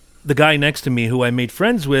the guy next to me who I made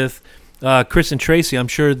friends with, Chris and Tracy, I'm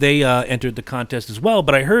sure they entered the contest as well,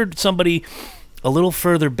 but I heard somebody a little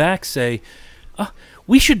further back say,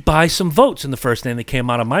 we should buy some votes. And the first thing that came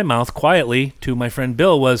out of my mouth quietly to my friend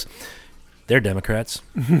Bill was, they're Democrats.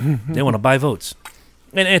 They want to buy votes.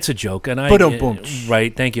 And it's a joke. And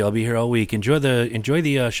right, thank you. I'll be here all week. Enjoy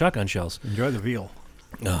the shotgun shells. Enjoy the veal.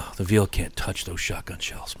 No, the veal can't touch those shotgun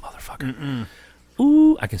shells, motherfucker. Mm-mm.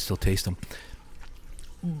 Ooh, I can still taste them.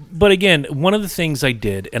 But again, one of the things I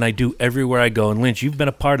did, and I do everywhere I go, and Lynch, you've been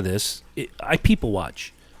a part of this, I people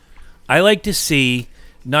watch. I like to see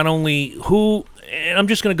not only who, and I'm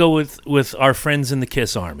just going to go with our friends in the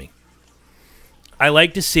Kiss Army. I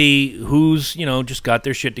like to see who's, just got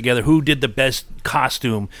their shit together, who did the best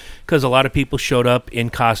costume, because a lot of people showed up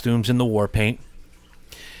in costumes in the war paint.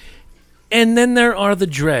 And then there are the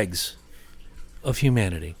dregs of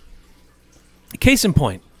humanity. Case in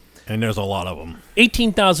point. And there's a lot of them.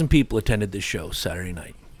 18,000 people attended this show Saturday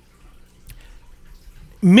night.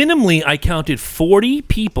 Minimally, I counted 40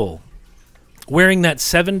 people wearing that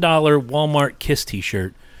 $7 Walmart Kiss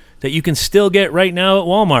t-shirt that you can still get right now at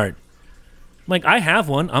Walmart. Like, I have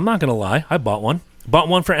one. I'm not going to lie. I bought one. Bought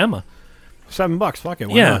one for Emma. $7. Fuck it.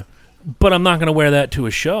 Why yeah. not? But I'm not going to wear that to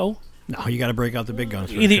a show. No, you got to break out the big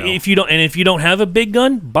guns for Either, a show. If you don't have a big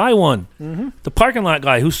gun, buy one. Mm-hmm. The parking lot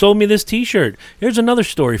guy who sold me this T-shirt. Here's another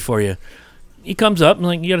story for you. He comes up and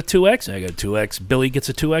like, you got a 2X? I got a 2X. Billy gets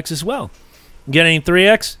a 2X as well. You get any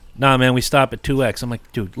 3X? Nah, man, we stop at 2X. I'm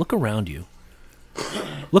like, dude, look around you.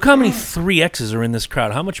 Look how many 3Xs are in this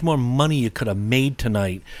crowd. How much more money you could have made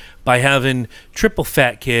tonight by having triple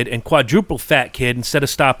fat kid and quadruple fat kid instead of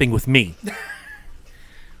stopping with me.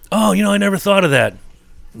 Oh, I never thought of that.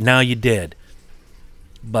 Now you did.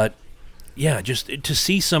 But, yeah, just to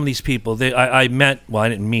see some of these people. I met, well, I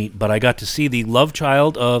didn't meet, but I got to see the love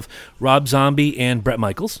child of Rob Zombie and Bret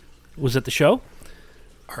Michaels was at the show.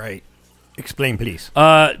 All right. Explain, please.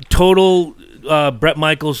 Total Bret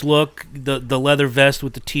Michaels look, the leather vest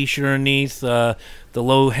with the T-shirt underneath, the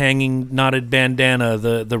low-hanging knotted bandana,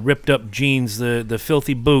 the ripped-up jeans, the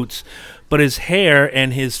filthy boots. But his hair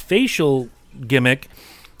and his facial gimmick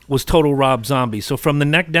was total Rob Zombie. So from the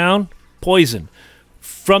neck down, Poison.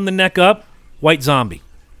 From the neck up, White Zombie.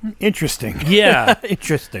 Interesting. Yeah.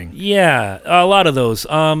 Interesting. Yeah, a lot of those.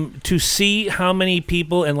 To see how many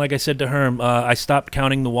people, and like I said to Herm, I stopped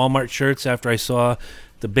counting the Walmart shirts after I saw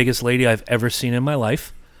the biggest lady I've ever seen in my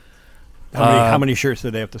life. How many shirts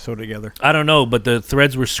did they have to sew together? I don't know, but the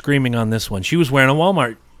threads were screaming on this one. She was wearing a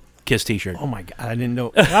Walmart Kiss T-shirt. Oh my god, I didn't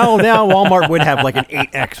know. Oh, now Walmart would have like an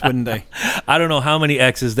 8X, wouldn't they? I don't know how many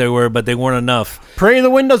X's there were, but they weren't enough. Pray the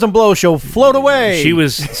wind doesn't blow, she'll float away. She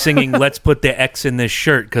was singing "Let's put the X in this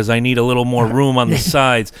shirt" because I need a little more room on the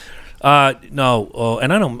sides. No,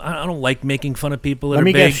 and I don't like making fun of people that are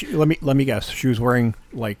big. Let me guess. She was wearing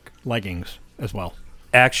like leggings as well.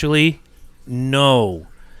 Actually, no.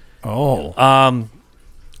 Oh,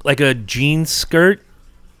 Like a jean skirt,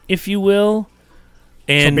 if you will,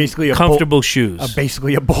 and basically comfortable shoes.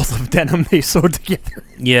 basically a bolt of denim they sewed together.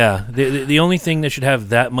 Yeah, the only thing that should have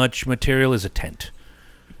that much material is a tent.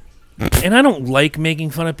 And I don't like making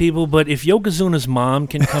fun of people, but if Yokozuna's mom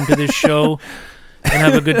can come to this show and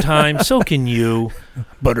have a good time, so can you.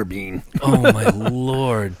 Butterbean. Oh, my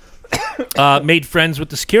Lord. Made friends with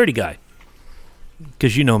the security guy.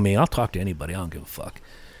 Because you know me, I'll talk to anybody. I don't give a fuck.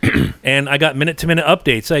 And I got minute-to-minute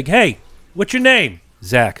updates like, hey, what's your name?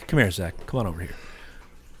 Zach. Come here, Zach. Come on over here.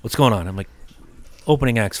 What's going on? I'm like,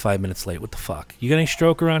 opening act's 5 minutes late. What the fuck? You got any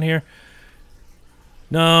stroke around here?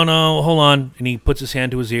 No, hold on. And he puts his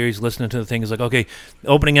hand to his ear. He's listening to the thing. He's like, okay,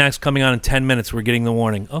 opening act's coming on in 10 minutes. We're getting the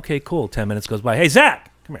warning. Okay, cool. 10 minutes goes by. Hey,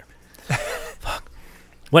 Zach, come here. Fuck.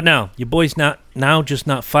 What now? Your boy's not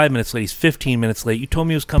 5 minutes late. He's 15 minutes late. You told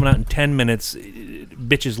me he was coming out in 10 minutes.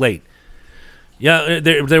 Bitch is late. Yeah,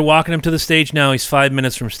 they're walking him to the stage now. He's 5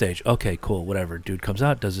 minutes from stage. Okay, cool, whatever. Dude comes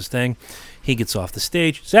out, does his thing. He gets off the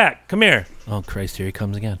stage. Zach, come here. Oh, Christ, here he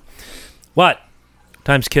comes again. What?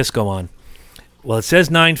 Time's Kiss go on. Well, it says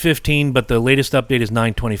 9:15, but the latest update is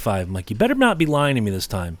 9:25. I'm like, you better not be lying to me this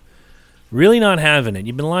time. Really not having it.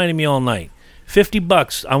 You've been lying to me all night.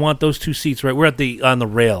 $50. I want those two seats right. We're on the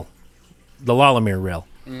rail, the Lalamere rail.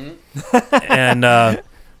 Mm-hmm. And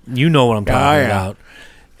you know what I'm talking about.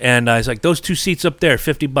 And I was like, those two seats up there,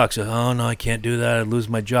 $50. Oh, no, I can't do that. I'd lose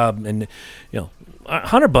my job. And,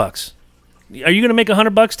 $100. Are you going to make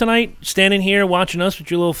 $100 tonight, standing here watching us with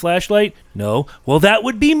your little flashlight? No. Well, that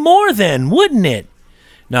would be more then, wouldn't it?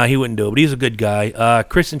 No, he wouldn't do it, but he's a good guy.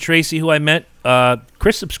 Chris and Tracy, who I met,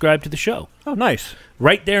 Chris subscribed to the show. Oh, nice.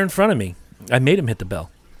 Right there in front of me. I made him hit the bell.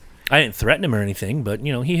 I didn't threaten him or anything, but,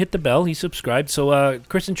 he hit the bell. He subscribed. So,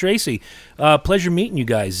 Chris and Tracy, pleasure meeting you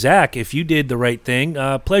guys. Zach, if you did the right thing,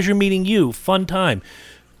 pleasure meeting you. Fun time.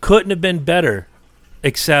 Couldn't have been better,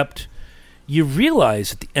 except you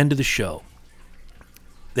realize at the end of the show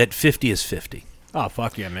that 50 is 50. Oh,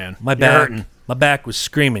 fuck yeah, man. My back was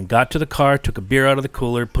screaming. Got to the car, took a beer out of the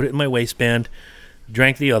cooler, put it in my waistband,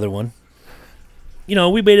 drank the other one. We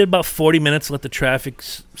waited about 40 minutes, let the traffic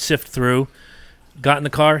sift through. Got in the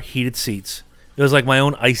car, heated seats. It was like my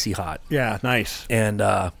own icy hot. Yeah, nice. And,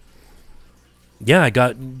 I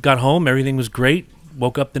got home. Everything was great.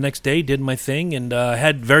 Woke up the next day, did my thing, and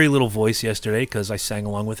had very little voice yesterday because I sang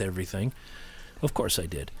along with everything. Of course I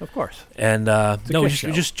did. Of course. And,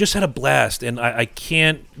 just had a blast. And I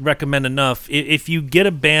can't recommend enough. If you get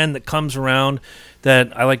a band that comes around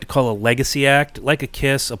that I like to call a legacy act, like a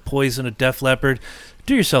Kiss, a Poison, a Def Leppard,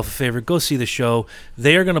 do yourself a favor, go see the show.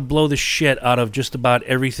 They are going to blow the shit out of just about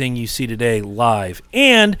everything you see today live.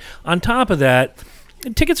 And on top of that,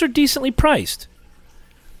 tickets are decently priced.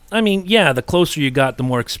 I mean, yeah, the closer you got, the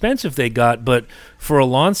more expensive they got, but for a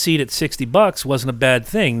lawn seat at $60 wasn't a bad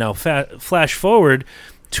thing. Now, flash forward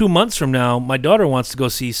 2 months from now, my daughter wants to go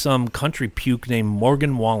see some country puke named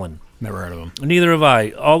Morgan Wallen. Never heard of him. Neither have I.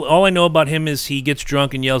 All I know about him is he gets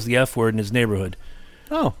drunk and yells the F word in his neighborhood.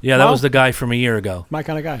 Oh. Yeah, that was the guy from a year ago. My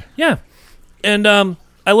kind of guy. Yeah. And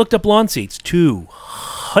I looked up lawn seats.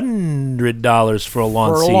 $200 for a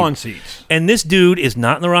lawn seat. For lawn seats. And this dude is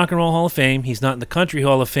not in the Rock and Roll Hall of Fame. He's not in the Country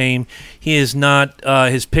Hall of Fame. He is not.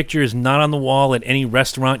 His picture is not on the wall at any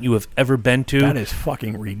restaurant you have ever been to. That is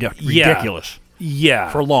fucking ridiculous. Yeah.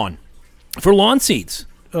 For lawn seats.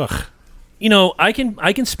 Ugh. I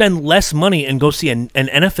can spend less money and go see an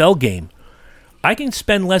NFL game. I can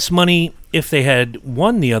spend less money if they had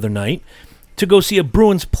won the other night to go see a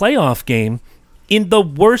Bruins playoff game in the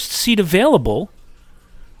worst seat available.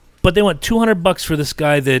 But they want $200 for this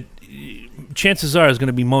guy that chances are is going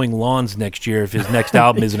to be mowing lawns next year if his next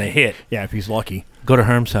album isn't a hit. Yeah, if he's lucky. Go to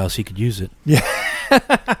Herm's house. He could use it. Yeah.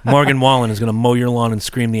 Morgan Wallen is going to mow your lawn and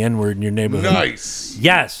scream the N-word in your neighborhood. Nice.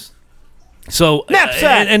 Yes. So,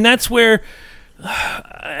 and that's where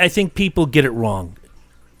I think people get it wrong,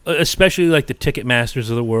 especially like the Ticketmasters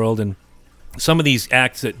of the world and some of these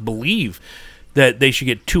acts that believe that they should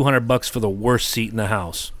get $200 for the worst seat in the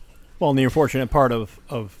house. Well, and the unfortunate part of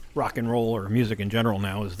rock and roll or music in general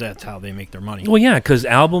now is that's how they make their money. Well, yeah, because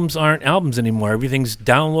albums aren't albums anymore. Everything's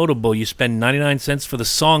downloadable. You spend 99 cents for the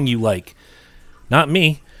song you like. Not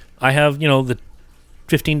me. I have, the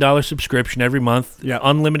 $15 subscription every month. Yeah.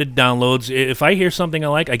 Unlimited downloads. If I hear something I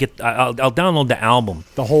like, I'll download the album.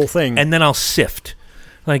 The whole thing. And then I'll sift.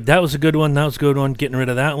 Like, that was a good one, that was a good one, getting rid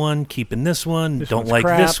of that one, keeping this one, This don't one's like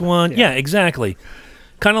crap. this one. Yeah. Yeah, exactly.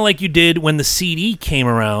 Kind of like you did when the CD came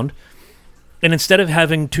around, and instead of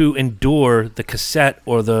having to endure the cassette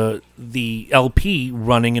or the LP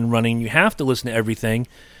running, you have to listen to everything.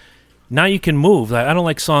 Now you can move. I don't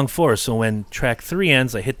like song 4, so when track 3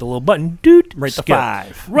 ends, I hit the little button, doot, Right to skip.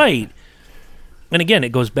 5. Right. And again,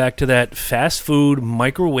 it goes back to that fast food,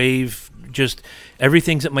 microwave, just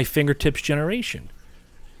everything's at my fingertips generation.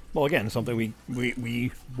 Well, again, something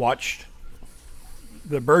we watched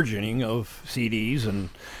the burgeoning of CDs and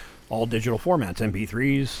all digital formats,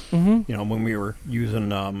 MP3s. Mm-hmm. You know, when we were using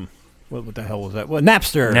what the hell was that? Well,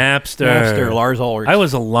 Napster. Napster. Lars Ulrich. I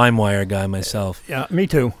was a LimeWire guy myself Yeah, me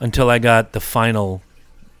too. until I got the final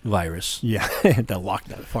virus. Yeah, to lock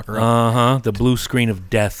that fucker up. Uh-huh. The blue screen of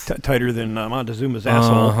death. Tighter than Montezuma's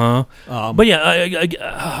asshole. Uh-huh. But yeah,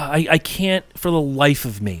 I can't for the life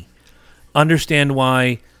of me understand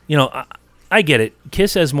why, you know, I get it.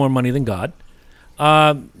 Kiss has more money than God. You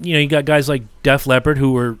know, you got guys like Def Leppard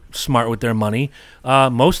who were smart with their money.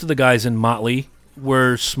 Most of the guys in Motley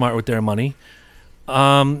were smart with their money. You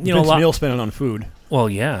know, Vince Neil spending on food. well,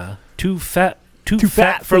 yeah, too fat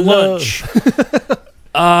fat for for lunch.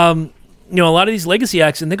 You know, a lot of these legacy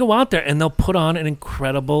acts, and they go out there and they'll put on an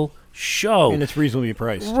incredible show. And it's reasonably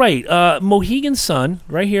priced. Right. Mohegan Sun,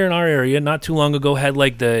 right here in our area, not too long ago, had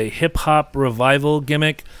like the hip hop revival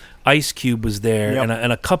gimmick. Ice Cube was there, Yep.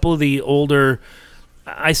 and a couple of the older,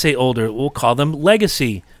 I say older, we'll call them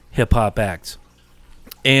legacy hip hop acts.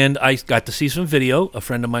 And I got to see some video a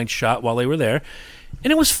friend of mine shot while they were there.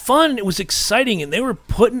 And it was fun. It was exciting. And they were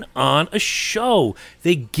putting on a show.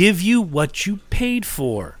 They give you what you paid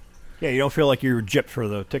for. Yeah, you don't feel like you're gypped for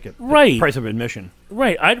the ticket. The Right. price of admission.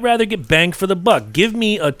 Right. I'd rather get bang for the buck. Give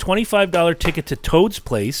me a $25 ticket to Toad's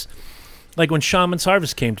Place. Like when Shaman's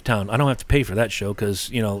Harvest came to town. I don't have to pay for that show because,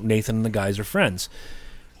 you know, Nathan and the guys are friends.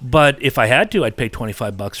 But if I had to, I'd pay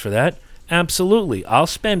 $25 for that. Absolutely. I'll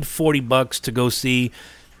spend $40 to go see,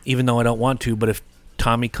 even though I don't want to. But if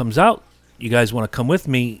Tommy comes out, you guys want to come with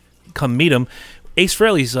me, come meet him. Ace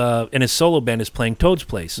Frehley's and his solo band is playing Toad's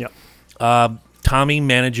Place. Yep. Tommy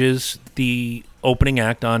manages the opening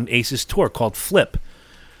act on Ace's tour called Flip.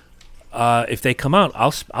 If they come out,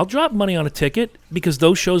 I'll drop money on a ticket because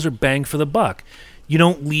those shows are bang for the buck. You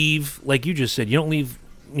don't leave, like you just said, you don't leave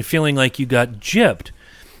feeling like you got gypped.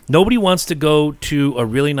 Nobody wants to go to a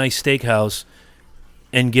really nice steakhouse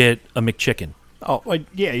and get a McChicken. Oh, like,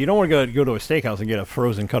 yeah, you don't want to go to a steakhouse and get a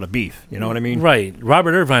frozen cut of beef. You know what I mean? Right.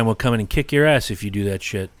 Robert Irvine will come in and kick your ass if you do that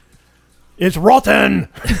shit. It's rotten!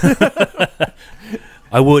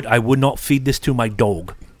 I would not feed this to my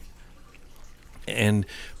dog. And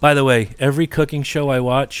by the way, every cooking show I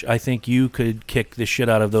watch, I think you could kick the shit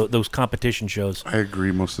out of those competition shows. I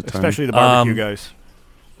agree most of the time. Especially the barbecue guys.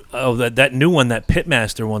 Oh, that new one, that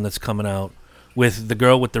Pitmaster one that's coming out with the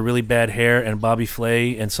girl with the really bad hair and Bobby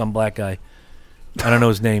Flay and some black guy. I don't know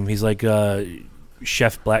his name. He's like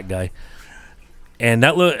chef black guy. And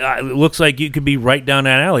that looks like you could be right down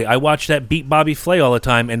that alley. I watch that beat Bobby Flay all the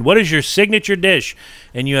time. And what is your signature dish?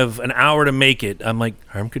 And you have an hour to make it. I'm like,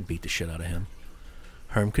 Herm could beat the shit out of him.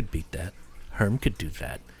 Herm could beat that. Herm could do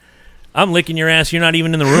that. I'm licking your ass. You're not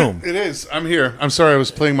even in the room. It is. I'm here. I'm sorry. I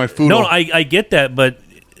was playing my foodle. No, I get that, but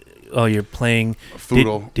you're playing.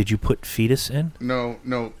 Foodle. Did you put fetus in?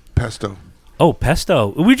 No, pesto. Oh, pesto.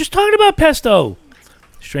 We were just talking about pesto.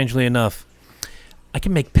 Strangely enough, I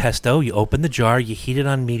can make pesto. You open the jar, you heat it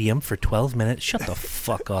on medium for 12 minutes. Shut the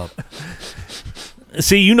fuck up.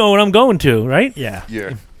 See, you know what I'm going to, right? Yeah.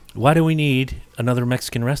 Yeah. Why do we need another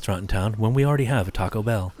Mexican restaurant in town when we already have a Taco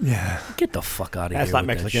Bell? Yeah. Get the fuck out of That's here not with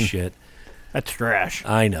Mexican. that shit. That's trash.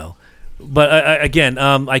 I know. But again,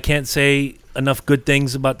 I can't say enough good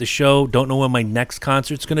things about the show. Don't know when my next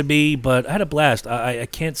concert's going to be, but I had a blast. I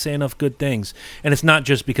can't say enough good things. And it's not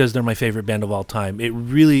just because they're my favorite band of all time. It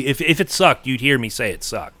really, if it sucked, you'd hear me say it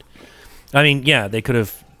sucked. I mean, yeah, they could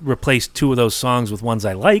have replaced 2 of those songs with ones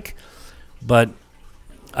I like, but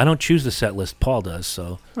I don't choose the set list. Paul does,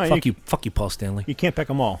 so Well, fuck you, Paul Stanley. You can't pick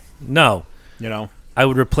them all. No, You know. I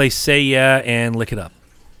would replace Say Yeah and Lick It Up.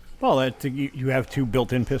 Well, you have 2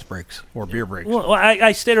 built-in piss breaks or beer breaks. Well,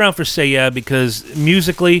 I stayed around for Say Yeah because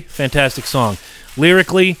musically, fantastic song.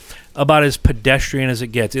 Lyrically, about as pedestrian as it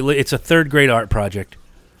gets. It's a 3rd grade art project.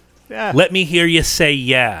 Yeah. Let me hear you say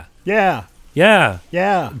yeah. Yeah. Yeah.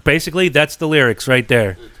 Yeah. Basically, that's the lyrics right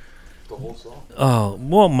there. The whole song. Oh,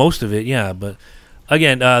 well, most of it, yeah. But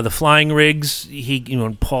again, the flying rigs.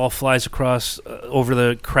 Paul flies across over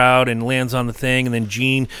the crowd and lands on the thing, and then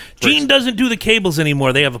Gene doesn't do the cables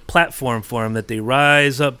anymore. They have a platform for him that they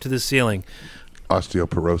rise up to the ceiling.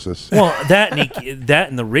 Osteoporosis. Well, that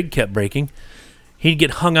and the rig kept breaking. He'd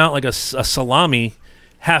get hung out like a salami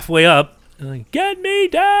halfway up. And like, get me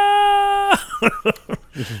down.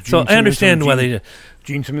 So I understand why they did.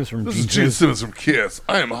 Gene Simmons from This is Gene Simmons from Kiss.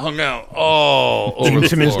 I am hung out all over the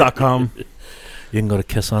floor. GeneSimmons.com. You can go to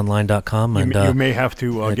kissonline.com and You may have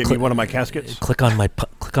to get me one of my caskets. click on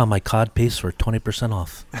my cod piece for 20%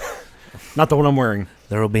 off. Not the one I'm wearing.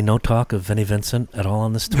 There will be no talk of Vinnie Vincent at all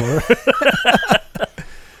on this tour.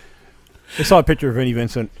 I saw a picture of Vinnie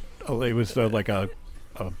Vincent. It was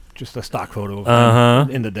just a stock photo of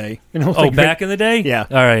him in the day. And it looks like back in the day? Yeah.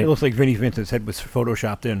 All right. It looks like Vinnie Vincent's head was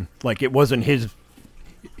photoshopped in. Like it wasn't his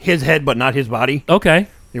head, but not his body. Okay.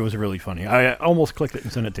 It was really funny. I almost clicked it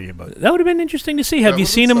and sent it to you, but That would have been interesting to see. Have you was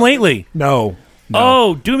seen him exciting. lately? no.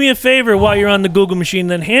 Oh, do me a favor while you're on the Google machine,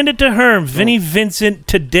 then hand it to Herm. Vinnie Vincent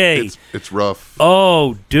today. It's rough.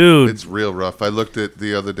 Oh, dude. It's real rough. I looked at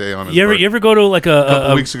the other day on his You ever go to like a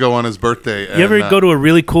couple weeks ago on his birthday. you ever go to a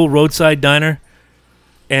really cool roadside diner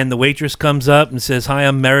and the waitress comes up and says, "Hi,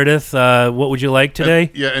 I'm Meredith. What would you like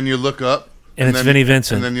today?" and you look up. And it's then- Vinnie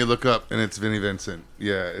Vincent. And then you look up, and it's Vinnie Vincent.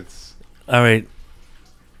 Yeah, it's... All right.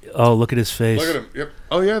 Oh, look at his face. Look at him. Yep.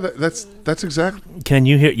 Oh, yeah, that's exactly... Can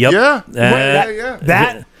you hear? Yep. Yeah.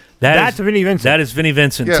 Yeah. That's Vinnie Vincent. That is Vinnie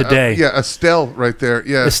Vincent Yeah, today. Estelle right there.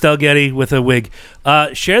 Yeah. Estelle Getty with a wig.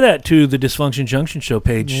 Share that to the Dysfunction Junction show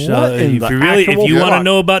page. What in the If actual you want to fuck?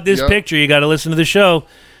 know about this Yep. picture, you got to listen to the show.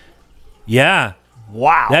 Yeah,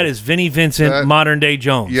 wow. that is Vinnie Vincent, modern day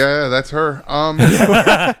Jones. Yeah, that's her.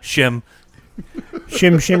 Shim.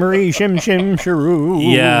 Shim shimmery, shim shim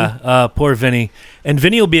shiroo. Yeah, poor Vinny. And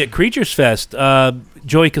Vinny will be at Creatures Fest.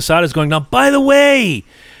 Joey Casada is going down. By the way,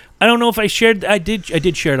 I don't know if I shared. I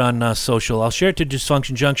did share it on social. I'll share it to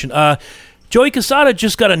Dysfunction Junction. Joey Casada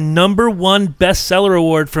just got a #1 bestseller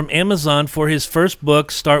award from Amazon for his first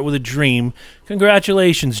book, Start With a Dream.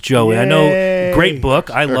 Congratulations, Joey. I know, great book.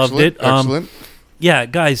 I loved it. Excellent. Yeah,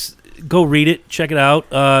 guys, go read it. Check it out.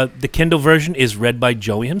 The Kindle version is read by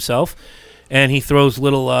Joey himself, and he throws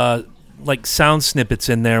little like sound snippets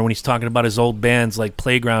in there when he's talking about his old bands like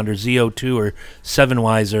Playground or ZO2 or Seven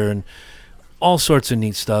Wiser and all sorts of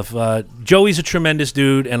neat stuff. Joey's a tremendous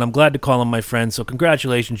dude, and I'm glad to call him my friend. So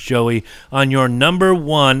congratulations, Joey, on your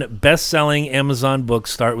 #1 best-selling Amazon book,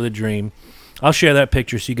 Start With a Dream. I'll share that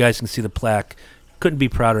picture so you guys can see the plaque. Couldn't be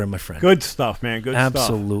prouder of my friend. Good stuff, man. Good stuff.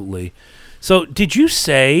 Absolutely. So did you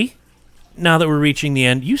say, now that we're reaching the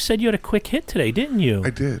end, you said you had a quick hit today, didn't you?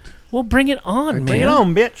 I did. Well, bring it on, man. Bring it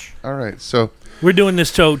on, bitch. All right. So We're doing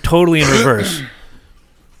this totally in reverse.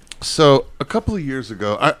 a couple of years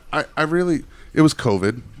ago, I really... It was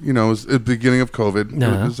COVID. You know, it was the beginning of COVID.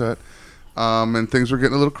 Uh-huh. It was that. And things were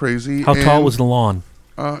getting a little crazy. How tall and, was the lawn?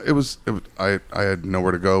 It was I had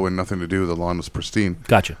nowhere to go and nothing to do. The lawn was pristine.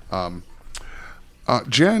 Gotcha.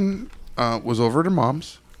 Jen was over at her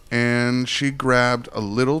mom's, and she grabbed a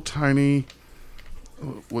little tiny...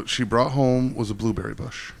 What she brought home was a blueberry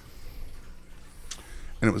bush.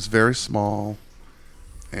 And it was very small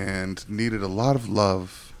and needed a lot of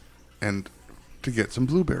love and to get some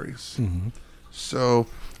blueberries. Mm-hmm. So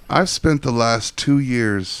I've spent the last 2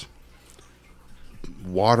 years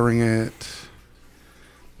watering it,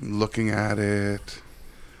 looking at it,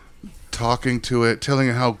 talking to it, telling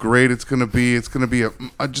it how great it's going to be. It's going to be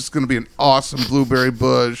just going to be an awesome blueberry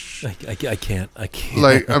bush. I can't.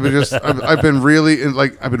 Like I've been really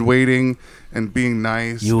I've been waiting and being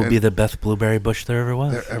nice. You will and be the best blueberry bush there ever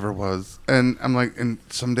was. there ever was. And I'm like, and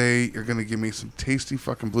someday you're gonna give me some tasty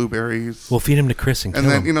fucking blueberries. We'll feed him to Chris and And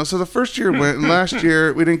kill then him. so the first year went, and last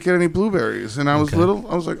year we didn't get any blueberries, and I was Okay.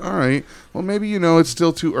 I was like, all right, well maybe it's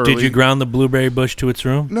still too early. Did you ground the blueberry bush to its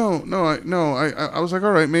room? No, I was like,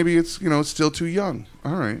 all right, maybe it's it's still too young.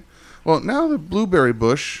 All right. Well, now the blueberry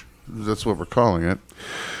bush, that's what we're calling it,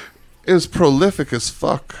 is prolific as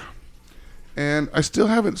fuck. And I still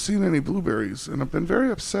haven't seen any blueberries, and I've been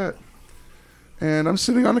very upset. And I'm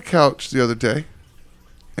sitting on the couch the other day,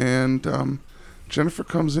 and Jennifer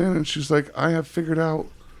comes in, and she's like, I have figured out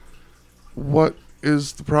what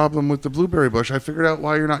is the problem with the blueberry bush. I figured out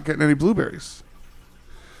why you're not getting any blueberries.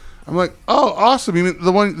 I'm like, oh, awesome. You mean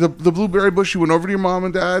the blueberry bush you went over to your mom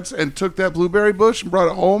and dad's and took that blueberry bush and brought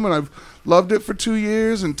it home, and I've loved it for 2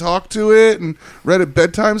 years and talked to it and read it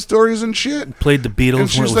bedtime stories and shit. Played the And Beatles when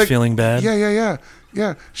she's it was like, feeling bad?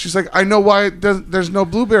 Yeah. She's like, I know why there's no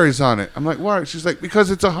blueberries on it. I'm like, why? She's like,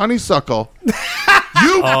 because it's a honeysuckle.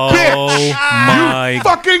 You bitch! my- You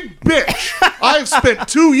fucking bitch! I've spent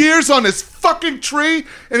 2 years on this fucking tree,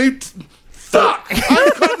 and he. Fuck!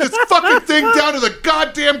 I'm cutting this fucking thing down to the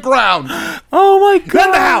goddamn ground. Oh my god!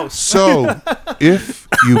 In the house. So, if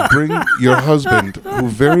you bring your husband, who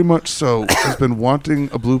very much so has been wanting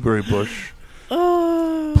a blueberry bush,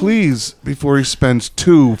 please, before he spends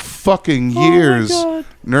 2 fucking years God.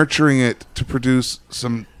 nurturing it to produce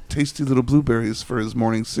some tasty little blueberries for his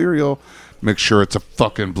morning cereal, make sure it's a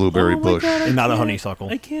fucking blueberry bush. And not a honeysuckle.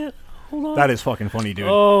 I can't. Hold on. That is fucking funny, dude.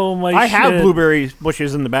 Oh my! I have shit. blueberry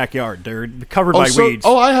bushes in the backyard. They're covered by weeds.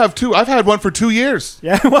 Oh, I have too. I've had one for 2 years.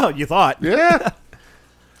 Yeah, well, you thought. Yeah.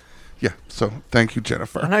 Yeah. So, thank you,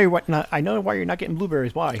 Jennifer. I know why you're not getting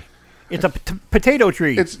blueberries. Why? It's a potato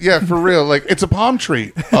tree. It's for real. Like, it's a palm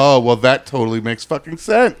tree. Oh, well, that totally makes fucking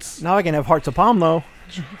sense. Now I can have hearts of palm, though.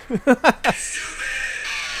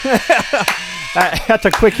 That's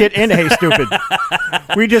a quick hit and a hey stupid.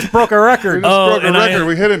 We just broke a record. Broke a and record.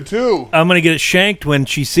 We hit him too. I'm gonna get it shanked when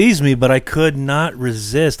she sees me, but I could not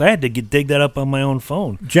resist. I had to dig that up on my own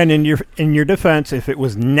phone. Jen, in your defense, if it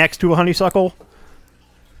was next to a honeysuckle,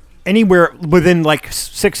 anywhere within like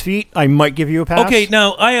 6 feet, I might give you a pass. Okay,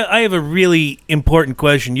 now I have a really important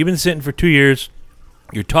question. You've been sitting for 2 years.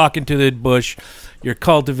 You're talking to the bush. You're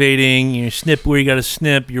cultivating. You snip where you got to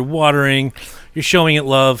snip. You're watering. You're showing it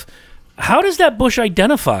love. How does that bush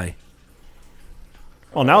identify?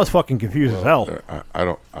 Well, now it's fucking confused as hell. I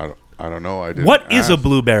don't know. I didn't. What is a ask.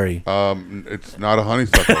 blueberry? It's not a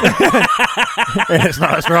honeysuckle. It's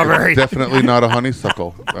not a strawberry. Definitely not a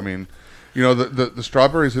honeysuckle. I mean, you know, the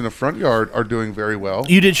strawberries in the front yard are doing very well.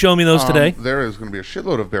 You did show me those today. There is going to be a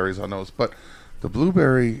shitload of berries on those, but the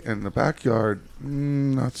blueberry in the backyard,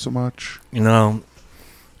 not so much.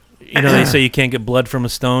 They say you can't get blood from a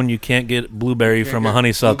stone. You can't get blueberry from a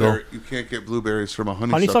honeysuckle. You can't get blueberries from a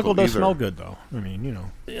honeysuckle. Honeysuckle does either. smell good, though. I mean,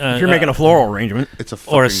 if you're making a floral arrangement. It's a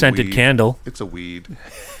Or a fucking scented weed. candle. It's a weed.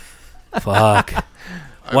 Fuck.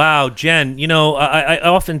 Wow, Jen, I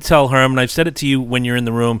often tell Herm, and I've said it to you when you're in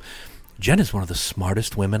the room, Jen is one of the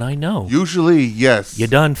smartest women I know. Usually, yes. You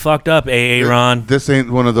done fucked up, Aaron. This ain't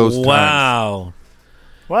one of those times. Wow.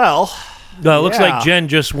 Well, Well, it looks Yeah. like Jen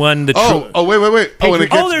just won the... Wait. Oh, and it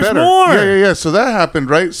gets there's better. more. Yeah. So that happened,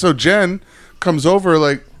 right? So Jen comes over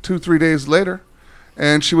like 2-3 days later,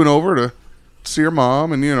 and she went over to see her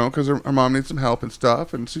mom, and because her mom needs some help and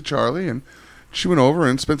stuff, and see Charlie, and she went over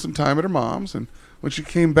and spent some time at her mom's, and when she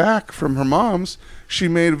came back from her mom's, she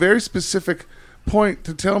made a very specific point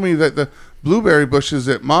to tell me that the blueberry bushes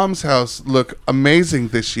at mom's house look amazing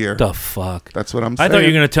this year. The fuck? That's what I'm I saying. thought you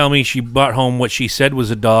were going to tell me she brought home what she said was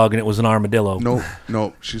a dog and it was an armadillo.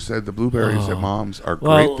 No. She said the blueberries at mom's are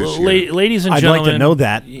Well, great this year. ladies and I'd gentlemen... like to know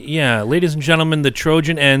that. Yeah, ladies and gentlemen, the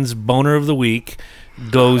Trojan Ends boner of the week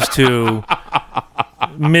goes to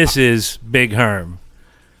Mrs. Big Herm.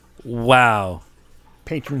 Wow.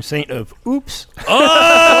 Patron saint of oops.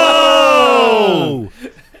 Oh!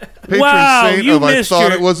 Patron wow, saint you of I missed thought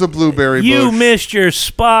your- it was a blueberry You bush. missed your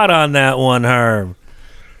spot on that one, Herm.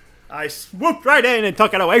 I swooped right in and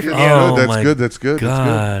took it away from you. Oh, That's my good. That's good.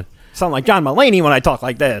 God. Sound like John Mulaney when I talk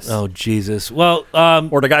like this. Oh, Jesus. Well,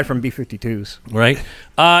 Or the guy from B-52s. right.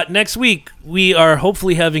 Next week, we are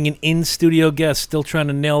hopefully having an in-studio guest. Still trying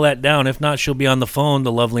to nail that down. If not, she'll be on the phone.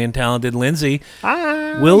 The lovely and talented Lindsay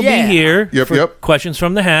will yeah. be here Yep, for yep. Questions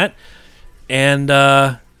from the Hat. And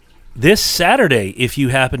this Saturday, if you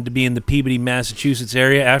happen to be in the Peabody, Massachusetts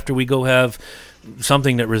area, after we go have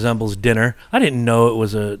something that resembles dinner. I didn't know it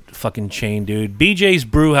was a fucking chain, dude. BJ's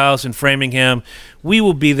Brew House in Framingham. We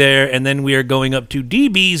will be there, and then we are going up to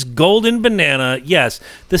DB's Golden Banana. Yes,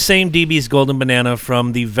 the same DB's Golden Banana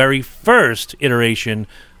from the very first iteration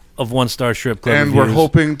of One Star Strip Club And we're Reviews.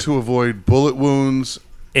 hoping to avoid bullet wounds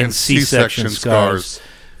And C-section scars.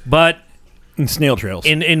 But And snail trails.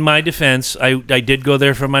 in my defense, I did go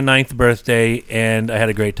there for my 9th birthday, and I had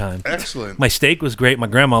a great time. Excellent. My steak was great. My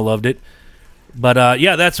grandma loved it. But,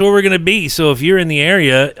 yeah, that's where we're going to be. So if you're in the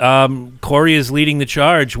area, Corey is leading the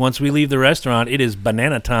charge. Once we leave the restaurant, it is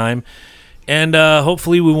banana time. And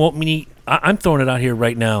hopefully we won't meet... I'm throwing it out here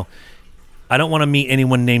right now. I don't want to meet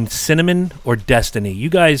anyone named Cinnamon or Destiny. You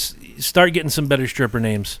guys start getting some better stripper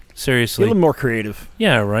names. Be a Seriously. little more creative.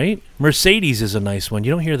 Yeah, right? Mercedes is a nice one.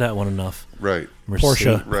 You don't hear that one enough. Right.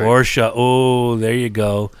 Porsche. Right. Porsche. Oh, there you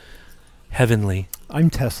go. Heavenly. I'm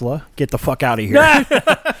Tesla. Get the fuck out of here.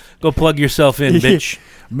 Go plug yourself in, bitch.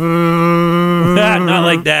 Not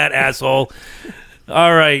like that, asshole.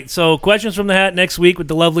 All right. So, questions from the hat next week with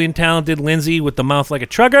the lovely and talented Lindsay with the mouth like a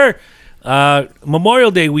trucker.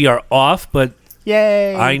 Memorial Day, we are off, but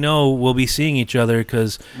Yay! I know we'll be seeing each other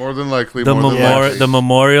because More than likely. the, more than likely. the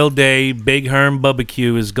Memorial Day Big Herm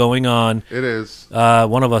barbecue is going on. It is.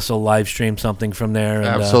 One of us will live stream something from there. And,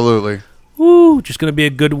 Absolutely. Woo! Just going to be a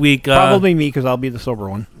good week. Probably me, because I'll be the sober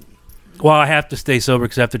one. Well, I have to stay sober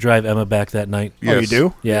because I have to drive Emma back that night. Yes. Oh, you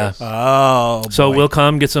do? Yeah. Yes. Oh, So boy. we'll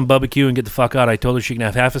come, get some barbecue, and get the fuck out. I told her she can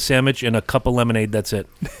have half a sandwich and a cup of lemonade. That's it.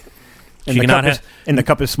 And she the, cannot cup is, have. and the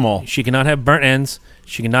cup is small. She cannot have burnt ends.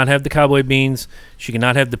 She cannot have the cowboy beans. She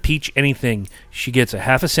cannot have the peach anything. She gets a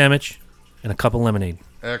half a sandwich and a cup of lemonade.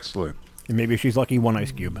 Excellent. And maybe if she's lucky, one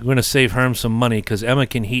ice cube. We're going to save Herm some money because Emma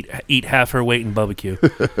can eat half her weight in barbecue.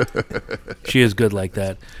 She is good like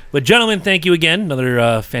that. But gentlemen, thank you again.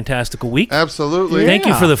 Another fantastical week. Absolutely. Yeah. Thank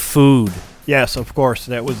you for the food. Yes, of course.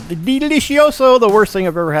 That was delicioso, the worst thing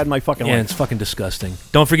I've ever had in my fucking Yeah, life. it's fucking disgusting.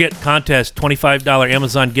 Don't forget, contest, $25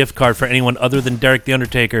 Amazon gift card for anyone other than Derek the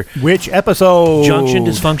Undertaker. Which episode?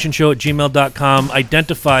 JunctionDysfunctionShow@gmail.com.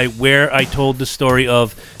 Identify where I told the story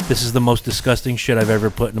of this is the most disgusting shit I've ever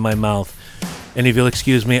put into my mouth. And if you'll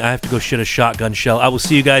excuse me, I have to go shit a shotgun shell. I will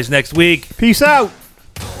see you guys next week. Peace out.